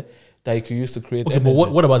in there that you can use to create. Okay, energy.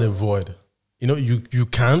 but what about the void? You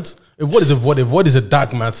can't. What is a void? A void is a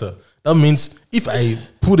dark matter. That means if I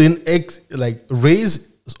put in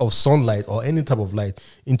rays of sunlight or any type of light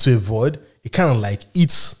into a void, it kind of like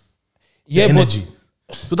eats the energy.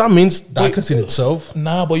 So that means darkness in itself.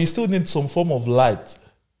 Nah, but you still need some form of light.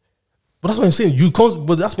 But that's what I'm saying. You can't.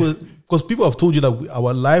 But that's what, because people have told you that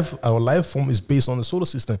our life form is based on the solar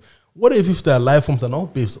system. What if there are life forms that are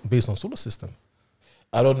not based on solar system?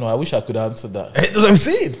 I don't know. I wish I could answer that. That's what I'm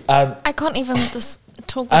saying. And I can't even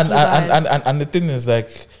talk with and you guys. and the thing is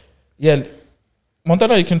like, yeah,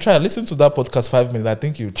 Montana, you can try listen to that podcast 5 minutes. I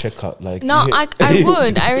think you check out like No, I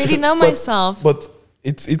would. I already know myself. But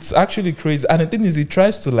it's actually crazy. And the thing is, he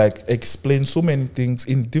tries to like explain so many things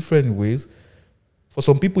in different ways. For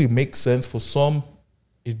some people, it makes sense. For some,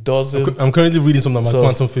 it doesn't. I'm currently reading something about So-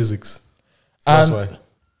 quantum physics. So that's And- why.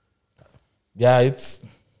 Yeah, it's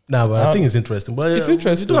Nah, but I think it's interesting. But It's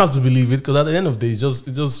interesting. You don't have to believe it, because at the end of the day, it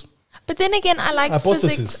just But then again, I like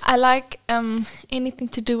Hypothesis. physics. I like anything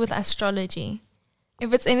to do with astrology.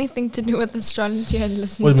 If it's anything to do with astrology, I'd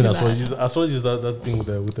listen what do to you mean that. astrology? Astrology is that thing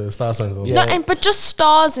with the star signs. Yeah. No, but just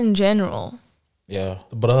stars in general. yeah.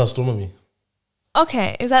 But that's astronomy.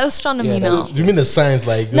 Okay, is that astronomy Yeah, now? Do you mean the science?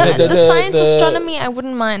 Like No, the- the the- science the- astronomy, I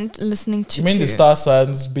wouldn't mind listening to. You mean the too. star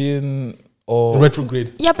signs being or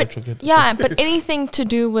retrograde? Yeah, but retrograde. but anything to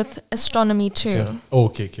do with astronomy too. Oh,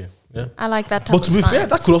 okay. Yeah. I like that type But to of be science. fair,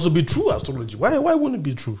 that could also be true astrology. Why wouldn't it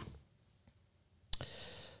be true?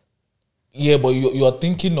 Yeah, but you're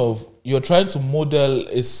thinking of, you're trying to model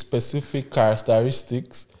a specific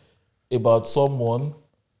characteristics about someone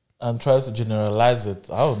and try to generalize it.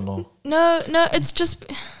 I don't know. No, it's just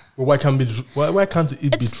Well, why can't it be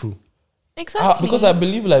It's- true? Exactly. Because I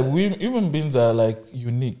believe like we human beings are like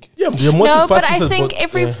unique. Yeah, you're No, but multifaceted. I think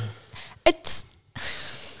it's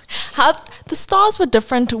how the stars were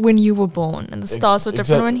different when you were born, and the stars were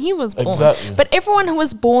different when he was born. Exactly. But everyone who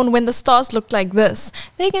was born when the stars looked like this,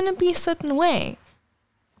 they're gonna be a certain way.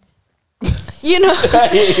 You know,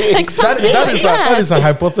 like something that like is that. that is a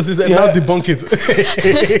hypothesis, and now debunk it.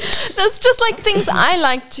 That's just like things I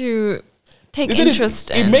like to take The thing is,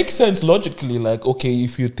 interest it in. makes sense logically. Like, okay,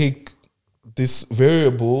 if you take this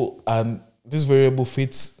variable and this variable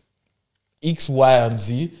fits X, Y, and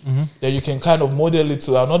Z, then you can kind of model it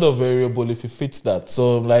to another variable if it fits that.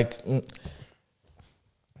 So, like,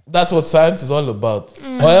 that's what science is all about.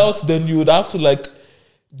 Or else, then you would have to like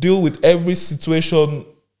deal with every situation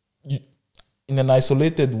in an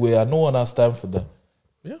isolated way, and no one has time for that.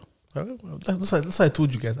 Yeah, that's why I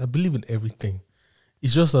told you guys. I believe in everything.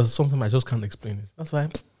 It's just that sometimes I just can't explain it. That's why I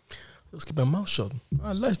just keep my mouth shut.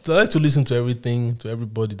 I like to listen to everything, to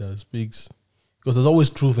everybody that speaks, because there's always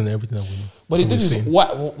truth in everything that we know. But the thing is,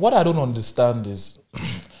 what I don't understand is,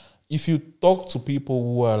 if you talk to people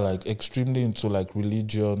who are like extremely into like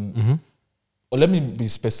religion, or let me be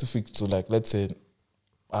specific to like, let's say,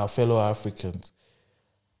 our fellow Africans,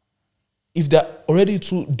 if they're already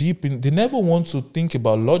too deep in, they never want to think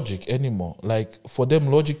about logic anymore. Like, for them,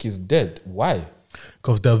 logic is dead. Why?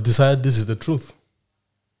 Because they've decided this is the truth,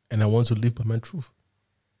 and I want to live by my truth.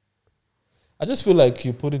 I just feel like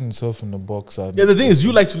you're putting yourself in a box. And Yeah, the thing is,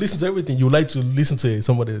 you like to listen to everything. You like to listen to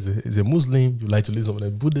somebody that is a Muslim. You like to listen to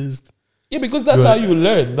somebody Buddhist. yeah, because that's how you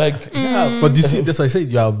learn. Like, Yeah, but you see, that's why I say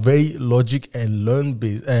you are very logic and learn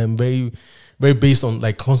based, and very, very based on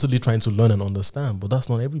like constantly trying to learn and understand. But that's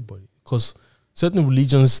not everybody, because certain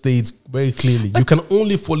religions states very clearly you can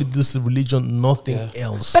only follow this religion, nothing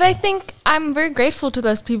else. But I think I'm very grateful to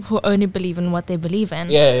those people who only believe in what they believe in.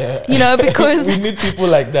 yeah. You know, because we need people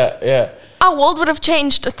like that. Yeah. our world would have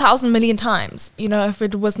changed 1,000 million times, you know, if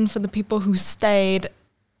it wasn't for the people who stayed,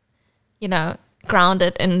 you know,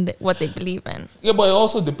 grounded in what they believe in. Yeah, but it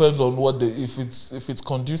also depends on what if it's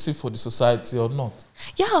conducive for the society or not.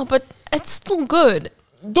 Yeah, but it's still good.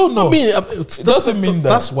 Don't know. I mean, it doesn't mean that.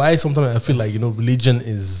 That's why sometimes I feel like, you know, religion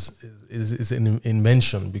is an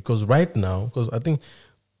invention, because right now, because I think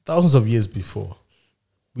thousands of years before,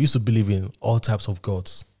 we used to believe in all types of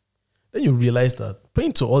gods. Then you realize that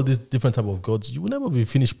praying to all these different types of gods, you will never be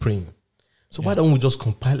finished praying. So why don't we just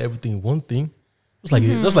compile everything in one thing?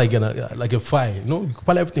 Just like like a file, you know, you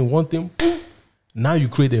compile everything in one thing. Boom. Now you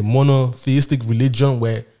create a monotheistic religion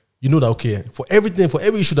where you know that, okay, for everything, for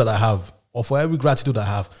every issue that I have, or for every gratitude I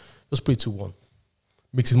have, just pray to one.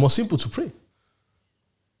 Makes it more simple to pray.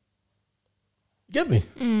 You get me?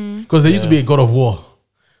 Because there used to be a god of war,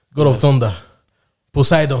 god of thunder,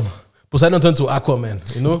 Poseidon. Poseidon turned to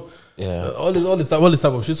Aquaman, you know? Yeah. All this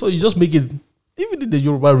type of shit. So you just make it, even in the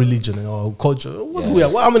Yoruba religion or culture, what do we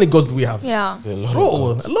have? How many gods do we have? Yeah. There are a lot of Bro,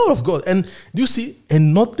 gods. a lot of gods. And you see,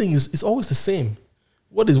 and nothing is always the same.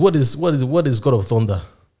 What is God of thunder?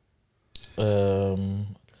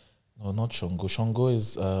 No, not Shango. Shango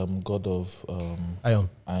is god of Iron.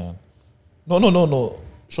 iron. No.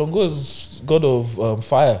 Shango is god of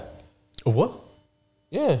fire. Of what?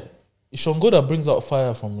 Yeah, it's Shango that brings out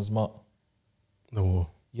fire from his mouth. No.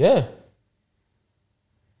 Yeah,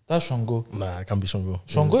 that's Shango. Nah, it can't be Shango.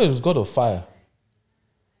 Shango is god of fire.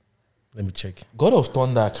 Let me check. God of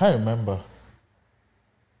thunder, I can't remember.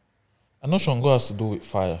 I know Shango has to do with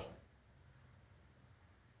fire.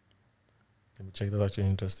 Let me check. That's actually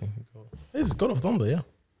interesting. It's God of thunder, yeah.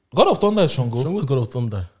 God of thunder is Shango. Shango is God of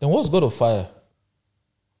thunder. Then what's god of fire?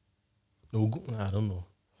 No, I don't know.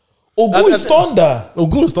 Ogun is thunder.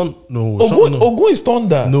 Ogun is thunder. No. Ogun is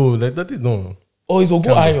thunder. No, that is no. Or is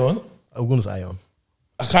Ogun Can't be. iron? Ogun is iron.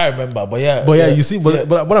 I can't remember, but yeah. But yeah, you see, but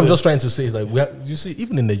what I'm So- just trying to say is like you see,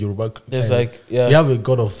 even in the Yoruba, There's like, yeah. we have a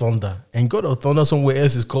God of thunder, and God of thunder somewhere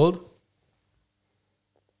else is called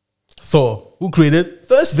Thor, who created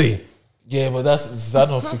Thursday. Yeah, but is that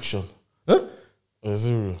not fiction? Huh? Or is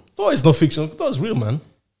it real? Thor is not fiction. Thor is real, man.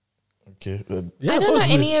 Okay. Yeah, I don't Thor know is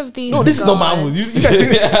real. any of these. No, this is not Marvel. gods. You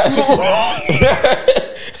guys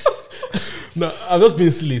no, I'm just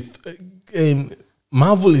being silly.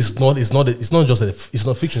 Marvel is not. It's not just it's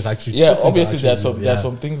not fiction. It's actually Yeah, those things are obviously actually there's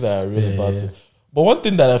real, some things that are real Yeah, about yeah. it. But one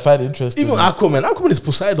thing that I find interesting, Even Aquaman is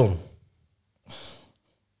Poseidon.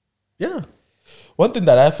 Yeah. one thing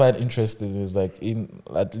that I find interesting is like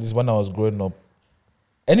at least when I was growing up,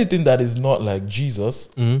 anything that is not like Jesus,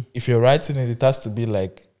 if you're writing it, it has to be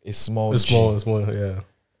like a small It's G. small, yeah.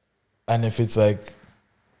 And if it's like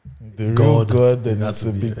the real God, then that's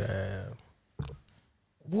it's a big.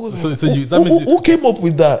 So that means Who came up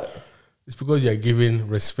with that? It's because you're giving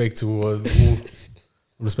respect to who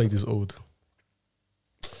respect is owed.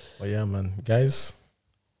 But yeah, man, guys.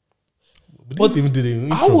 But Even do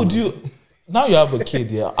the how intro, would man. you? Now you have a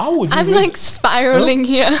kid. Yeah. How would you? I'm raise, like spiraling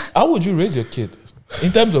here. How would you raise your kid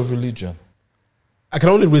in terms of religion? I can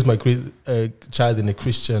only raise my child in a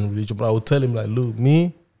Christian religion, but I would tell him like, look,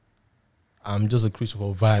 I'm just a Christian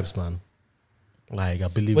for vibes, man. Like I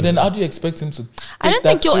believe. But in then, how do you expect him to? I don't take that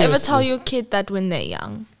think you'll ever seriously? tell your kid that when they're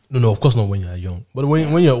young. No, of course not when you're young. But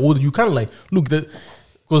when you're older, you kind of like look that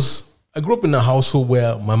because I grew up in a household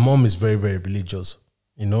where my mom is very, very religious,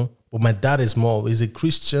 you know. But my dad is a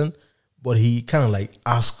Christian, but he kind of like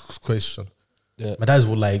asks questions. Yeah. My dad is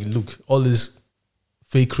like, look, all these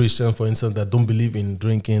fake Christians, for instance, that don't believe in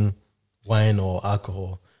drinking wine or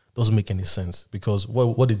alcohol doesn't make any sense because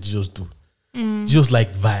what did Jesus do? Jesus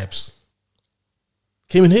like vibes.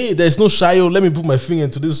 Came in, hey, there's no shayo. Let me put my finger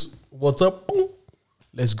into this water. Boom,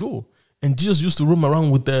 let's go. And Jesus used to roam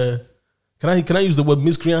around with the. Can I use the word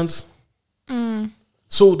miscreants?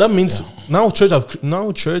 So that means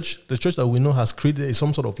the church that we know has created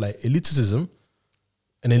some sort of like elitism,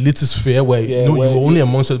 an elitist sphere where you're only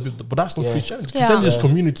amongst the people. But that's not Christianity. Yeah. Christianity is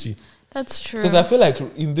community. That's true. Because I feel like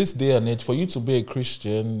in this day and age, for you to be a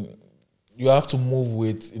Christian, you have to move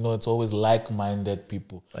with, it's always like-minded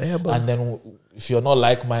people. Yeah, but- and then if you're not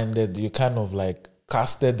like-minded, you kind of like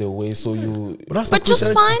casted away. So you. But that's not But just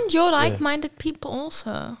Christianity. find your like-minded people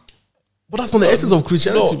also. But that's not the essence of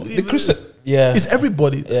Christianity. No, the Christian. Yeah. It's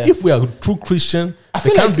everybody. Yeah. If we are true Christian, there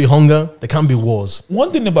feel can't like- be hunger, there can't be wars.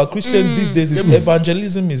 One thing about Christian these days is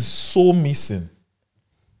evangelism is so missing.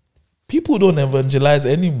 People don't evangelize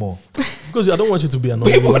anymore. Because I don't want you to be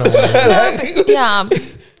annoying. When I'm Yeah.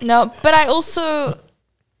 No, but I also...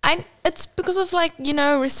 it's because of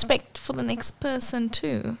respect for the next person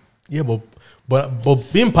too. yeah, but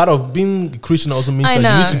being part of being Christian also means I that you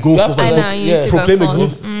know. need to go You have for to I like- know, you yeah. need to go proclaim for a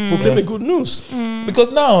good it. proclaim a good news.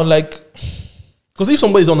 Because now, like, Because if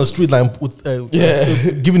somebody's on the street like with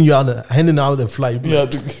giving you out handing out a fly, you'd be yeah,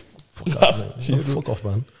 like, last- fuck off,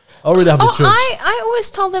 man. I already have a Oh, church. I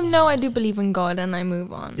always tell them, no, I do believe in God, and I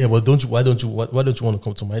move on. Yeah, but why don't you want to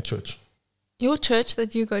come to my church? Your church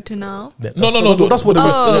that you go to now? No. That's what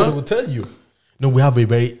Oh. they will tell you. No, we have a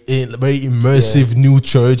very immersive new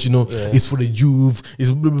church. It's for the youth.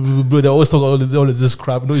 It's blah, blah, blah, blah. They always talk all this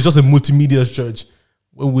crap. It's just a multimedia church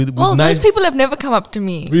with Well, nice. those people have never come up to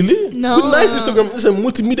me. Really? No. With nice Instagram. It's a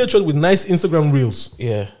multimedia church with nice Instagram reels.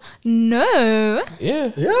 yeah, No.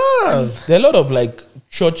 yeah. Yeah. There are a lot of like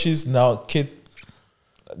churches now.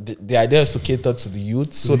 The idea is to cater to the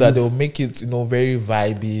youth so that they'll make it, very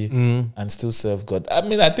vibey and still serve God. I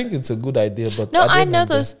mean, I think it's a good idea, but No, at the I end know of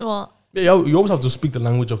the- those. Well, Yeah, you always have to speak the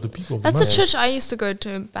language of the people. of the that's the masses. church I used to go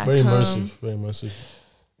to back Very home. immersive. Very immersive.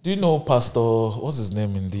 Do you know Pastor? What's his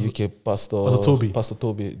name in the UK? Pastor Toby. Pastor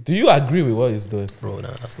Toby. Do you agree with what he's doing? Bro, nah,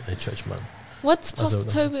 that's not a church, man. What's That's Pastor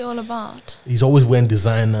a- Toby all about? He's always wearing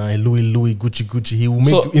designer, Louis, Gucci. He will make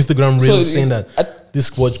So- Instagram so reels saying it's- that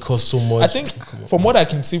this watch costs so much. I think from what I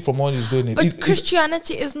can see from what he's doing, But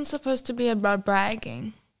Christianity isn't supposed to be about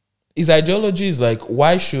bragging. his ideology is like,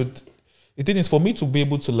 why should the thing is for me to be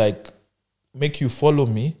able to like make you follow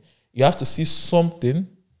me, you have to see something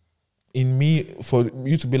in me for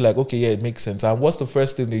you to be like, okay, yeah, it makes sense. And what's the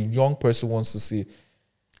first thing the young person wants to see?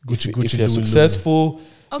 Gucci, If you're Louis. successful,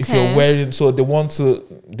 if you're Okay. wearing, so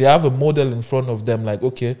they have a model in front of them, like,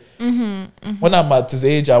 okay, when I'm at this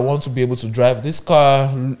age, I want to be able to drive this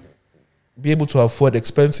car, be able to afford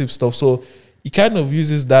expensive stuff. So he kind of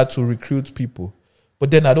uses that to recruit people.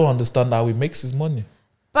 But then I don't understand how he makes his money.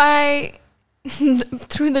 By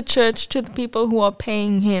through the church to the people who are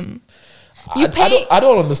paying him. You I pay. don't, I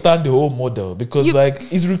don't understand the whole model because You- like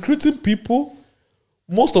he's recruiting people.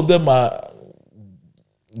 Most of them are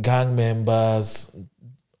gang members,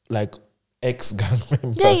 like ex-gang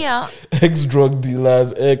members, Yeah. ex-drug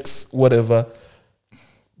dealers, ex-whatever.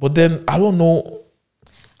 But then I don't know.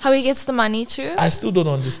 How he gets the money too? I still don't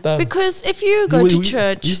understand. Because if you go to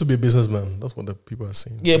church, He used to be a businessman. That's what the people are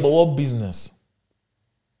saying. Yeah, but what business?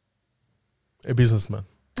 A businessman.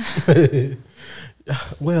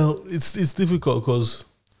 Well, it's difficult because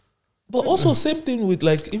But also same thing with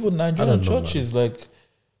like even Nigerian don't know, churches. Like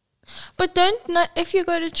but if you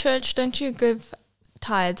go to church, don't you give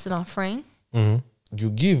tithes and offering? you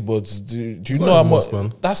give, but do you It's know not how a much? must,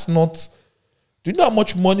 man. That's not. Do you know how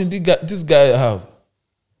much money this guy have?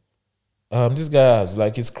 This guy has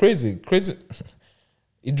like it's crazy.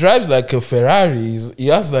 He drives like a Ferrari. He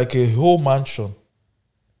has like a whole mansion.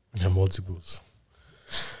 yeah, multiples.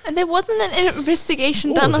 And there wasn't an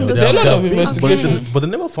investigation done on There- this. there are a lot there of big, investigation. But they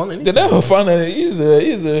never found anything. They never found it. He's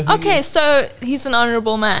a. Okay, so he's an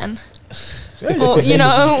honorable man. Or, you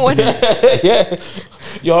know, when Yeah,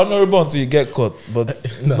 you're honorable until you get caught, but it's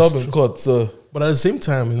That's not been true. caught. So But at the same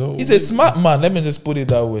time, you know, he's a smart man. Let me just put it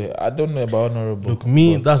that way. I don't know about honorable. look,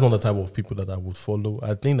 me, but that's not the type of people that I would follow.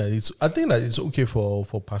 I think that it's okay for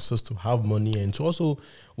pastors to have money and to also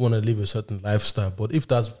want to live a certain lifestyle. But if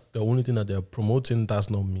that's the only thing that they're promoting, that's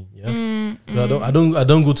not me. Yeah, You know, I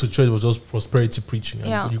don't go to church for just prosperity preaching.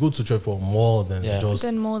 Yeah. You go to church for more than Yeah. just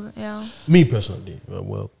then more than, yeah. me personally.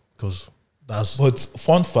 Well, because that's But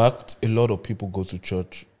fun fact: a lot of people go to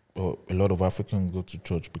church, or a lot of Africans go to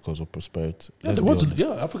church because of prosperity. yeah, Let's they be want to, honest.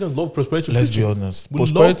 yeah. Africans love prosperity. Let's be preaching. honest. We love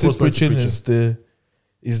Prosperity prosperity preaching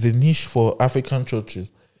is the niche for African churches.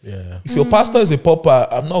 Yeah, If your pastor is a pauper,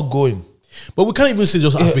 I'm not going. but we can't even say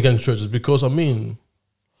just African churches because I mean,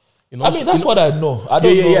 I mean, that's what I know. I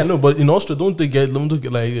don't know. Yeah. No, but in Austria, don't they get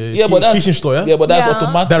like Yeah, but that's kitchen store? yeah, but that's Yeah.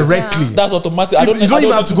 automatic. Directly. That's automatic. I You don't, don't I even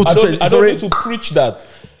don't have to go to I don't- church. I It's don't already- need to preach that.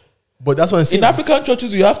 But that's what I'm saying. In African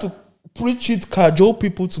churches, you have to preach it, cajole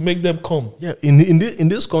people to make them come. Yeah, in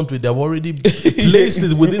this country, they've already placed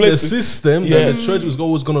it within the Replaced it. system Yeah. that the church is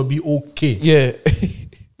always going to be okay. Yeah,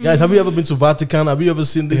 Guys, have you ever been to Vatican? Have you ever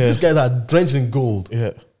seen this? Yeah. These guys are drenched in gold.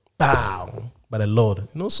 yeah. Bow by the Lord.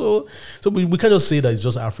 You know, so we can't just say that it's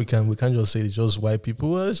just African. We can't just say it's just white people.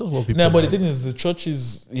 Well, it's just what people No, but the like. thing is, the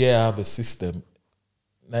churches have a system.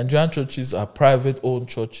 Nigerian churches are private-owned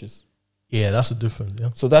churches, Yeah, that's the difference. Yeah.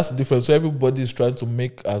 so that's the difference. So everybody is trying to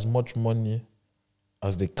make as much money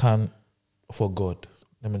as they can for God.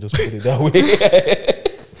 Let me just put it that way.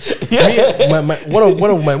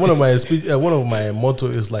 One of my motto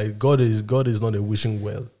is like God is not a wishing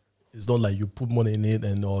well. It's not like you put money in it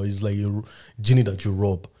or it's like a genie that you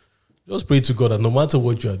rob. Just pray to God that no matter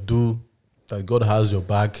what you do, that God has your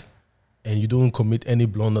back and you don't commit any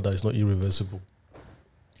blunder that is not irreversible.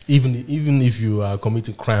 Even if you are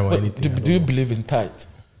committing crime or But anything. do you believe in tithe?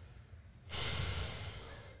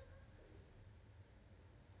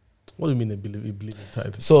 What do you mean you believe in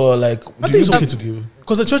tithe? So like, I think it's okay to give.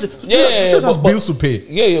 Because the church has but- bills to pay.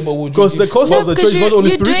 Yeah, but would you Because the give- cost of the church is not only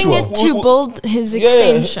you're spiritual. doing it to build his Yeah,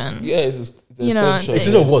 extension. Yeah, it's an You know, extension. It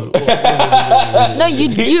is of what? No,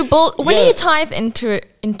 you build when Yeah. you tithe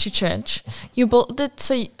into church, you build it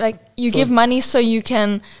so you give money so you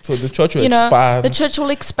can. So the church will you know, expand. the church will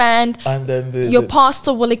expand. And then Your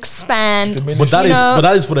pastor will expand. the But ministry.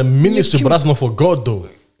 that is for the ministry, can- but that's not for God though.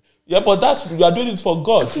 Yeah, but you are doing it for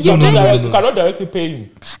God. You're You doing cannot it- cannot directly pay him.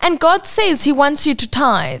 And God says He wants you to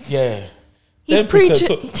tithe. Yeah. He 10%. preaches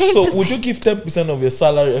So 10%. would you give 10% of your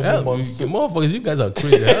salary every Yeah, month? you motherfuckers, you guys are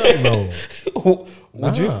crazy. Hell no.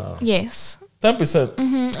 Would you? Nah. Yes, 10%.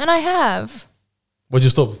 and I have. But you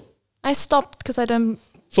stop. I stopped because I don't.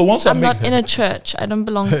 So once I'm not in a church. I don't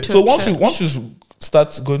belong to. So a once church. you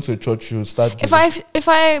start going to a church, you start. if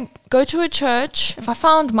I go to a church, if I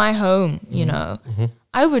found my home, you know,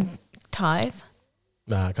 I would tithe.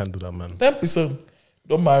 Nah, I can't do that, man. 10%.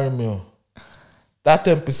 Don't marry me. Oh. That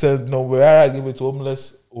 10%, no, where I give it to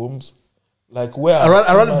homeless homes, like where I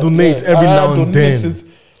rather donate every I now rather and donate then. it.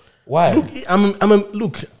 Why?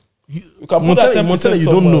 Look. You can put that 10% Montana, you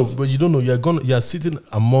don't somewhere know, else. but you don't know. You are sitting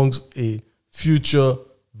amongst a future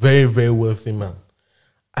very, very wealthy man.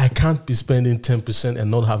 I can't be spending 10%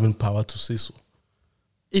 and not having power to say so.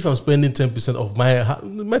 If I'm spending 10% of my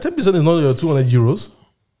 10% is not your 200 euros.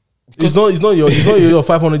 It's not your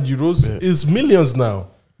 500 euros. Yeah. It's millions now.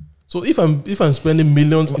 So if I'm spending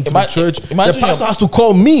millions into the church, the pastor has to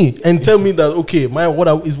call me and tell me that okay,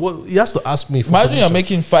 what he has to ask me. For Imagine permission. you're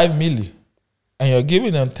making 5 million and you're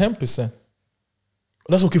giving them 10%.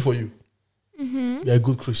 That's okay for you. You're a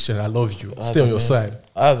good Christian. I love you. That's Stay on your amazing. side.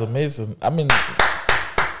 That's amazing. I mean,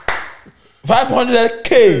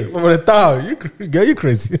 500K. Over the tower, you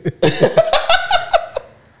crazy.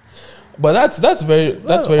 But that's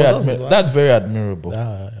very admirable.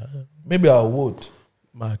 Maybe I would.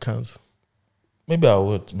 My account. Maybe I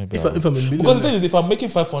would. If I'm a millionaire. Because the thing is, if I'm making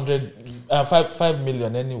 5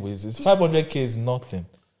 million anyways, it's 500K is nothing.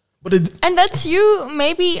 But And that's you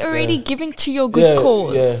maybe already giving to your good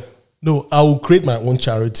cause. Yeah. no, I will create my own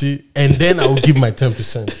charity and then I will give my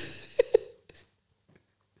 10%.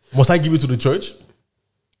 Must I give it to the church?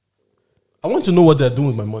 I want to know what they're doing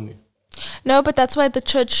with my money. No, but that's why the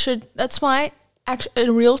church should. That's why a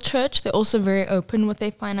real church, they're also very open with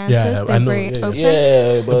their finances. Yeah, I they're know, very yeah, yeah. open.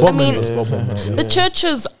 Yeah, but I mean, Yeah.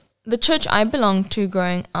 the church I belonged to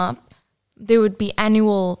growing up, there would be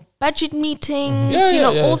annual budget meetings,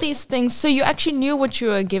 Yeah, all these things. So you actually knew what you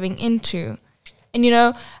were giving into. And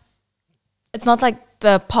it's not like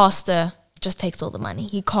the pastor just takes all the money.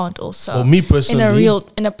 He can't also. Well, me personally,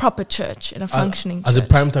 in a proper church, in a functioning as church. a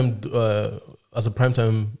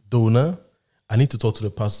primetime donor, I need to talk to the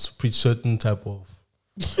pastor to preach certain type of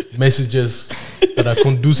messages that are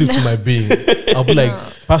conducive to my being. I'll be like,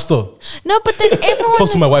 Pastor, No, but then everyone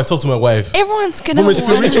talk to my wife. everyone's gonna From a want,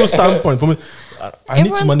 spiritual standpoint, I need to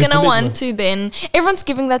everyone's manipulate gonna want my- to then everyone's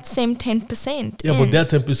giving that same 10%. Yeah, but their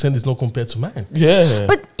 10% is not compared to mine. Yeah.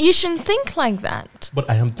 But you shouldn't think like that. But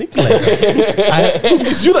I am thinking like that.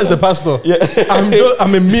 It's you that's the pastor. Yeah.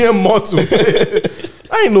 I'm a mere mortal.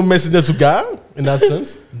 I ain't no messenger to God in that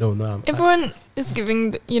sense. No. Everyone is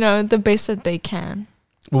giving, the best that they can.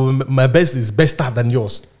 Well, my best is better than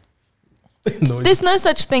yours. No, There's no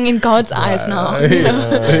such thing in God's eyes now.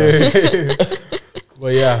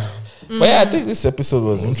 but yeah, But yeah, I think this episode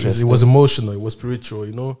was it interesting. was emotional. It was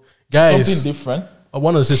spiritual. Guys. something different. I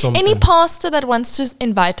want to say something. Any pastor that wants to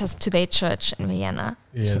invite us to their church in Vienna,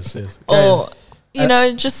 Yes. or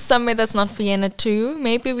just somewhere that's not Vienna too.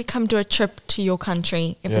 Maybe we come do a trip to your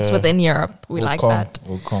country if it's Yeah. within Europe. We We'll like come. that.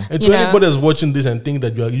 We'll come. And You to know. anybody that's watching this and think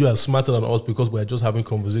that you are smarter than us because we are just having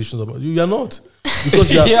conversations about you are not.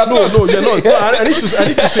 Because you are, Yeah, no, you're not. No, I need to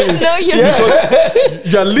say this. No, you're not.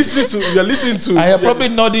 You are listening to. I am probably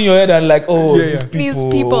nodding your head and like, these people. These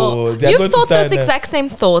people. they're You've going to thought those die now. exact same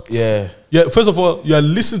thoughts. Yeah. Yeah, first of all, you are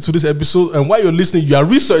listening to this episode, and while you're listening, you are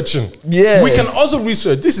researching. Yeah. We can also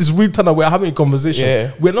research. This is real time that we're having a conversation.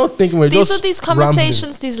 Yeah. We're not thinking, we're These just are these rambling.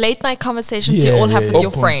 conversations, these late night conversations you Yeah, all have yeah, with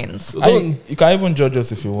your open. friends. So don't, You can even judge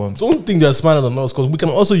us if you want. don't think they're smarter than us, because we can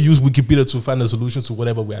also use Wikipedia to find a solution to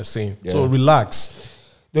whatever we are saying. So Yeah. relax.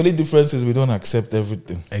 The only difference is we don't accept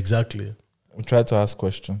everything. Exactly. We try to ask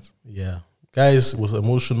questions. Yeah. Guys, it was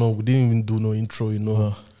emotional. We didn't even do no intro,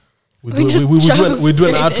 We We just do an jumped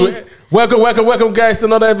outro. straight Welcome, guys, to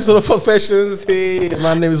another episode of Professions. Hey,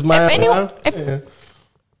 my name is Maya.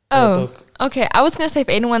 Okay. I was going to say if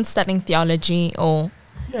anyone's studying theology or,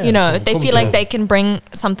 Yeah, they come feel to like us. they can bring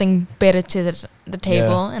something better to the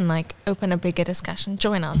table and like open a bigger discussion,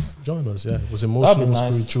 join us. Join us, yeah. It was That'd emotional, be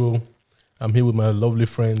nice. spiritual. I'm here with my lovely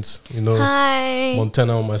friends, Hi.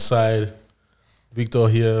 Montana on my side, Victor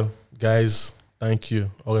here. Guys, thank you.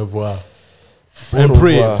 Au revoir. Au And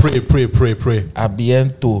revoir. pray. A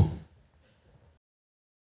bientôt.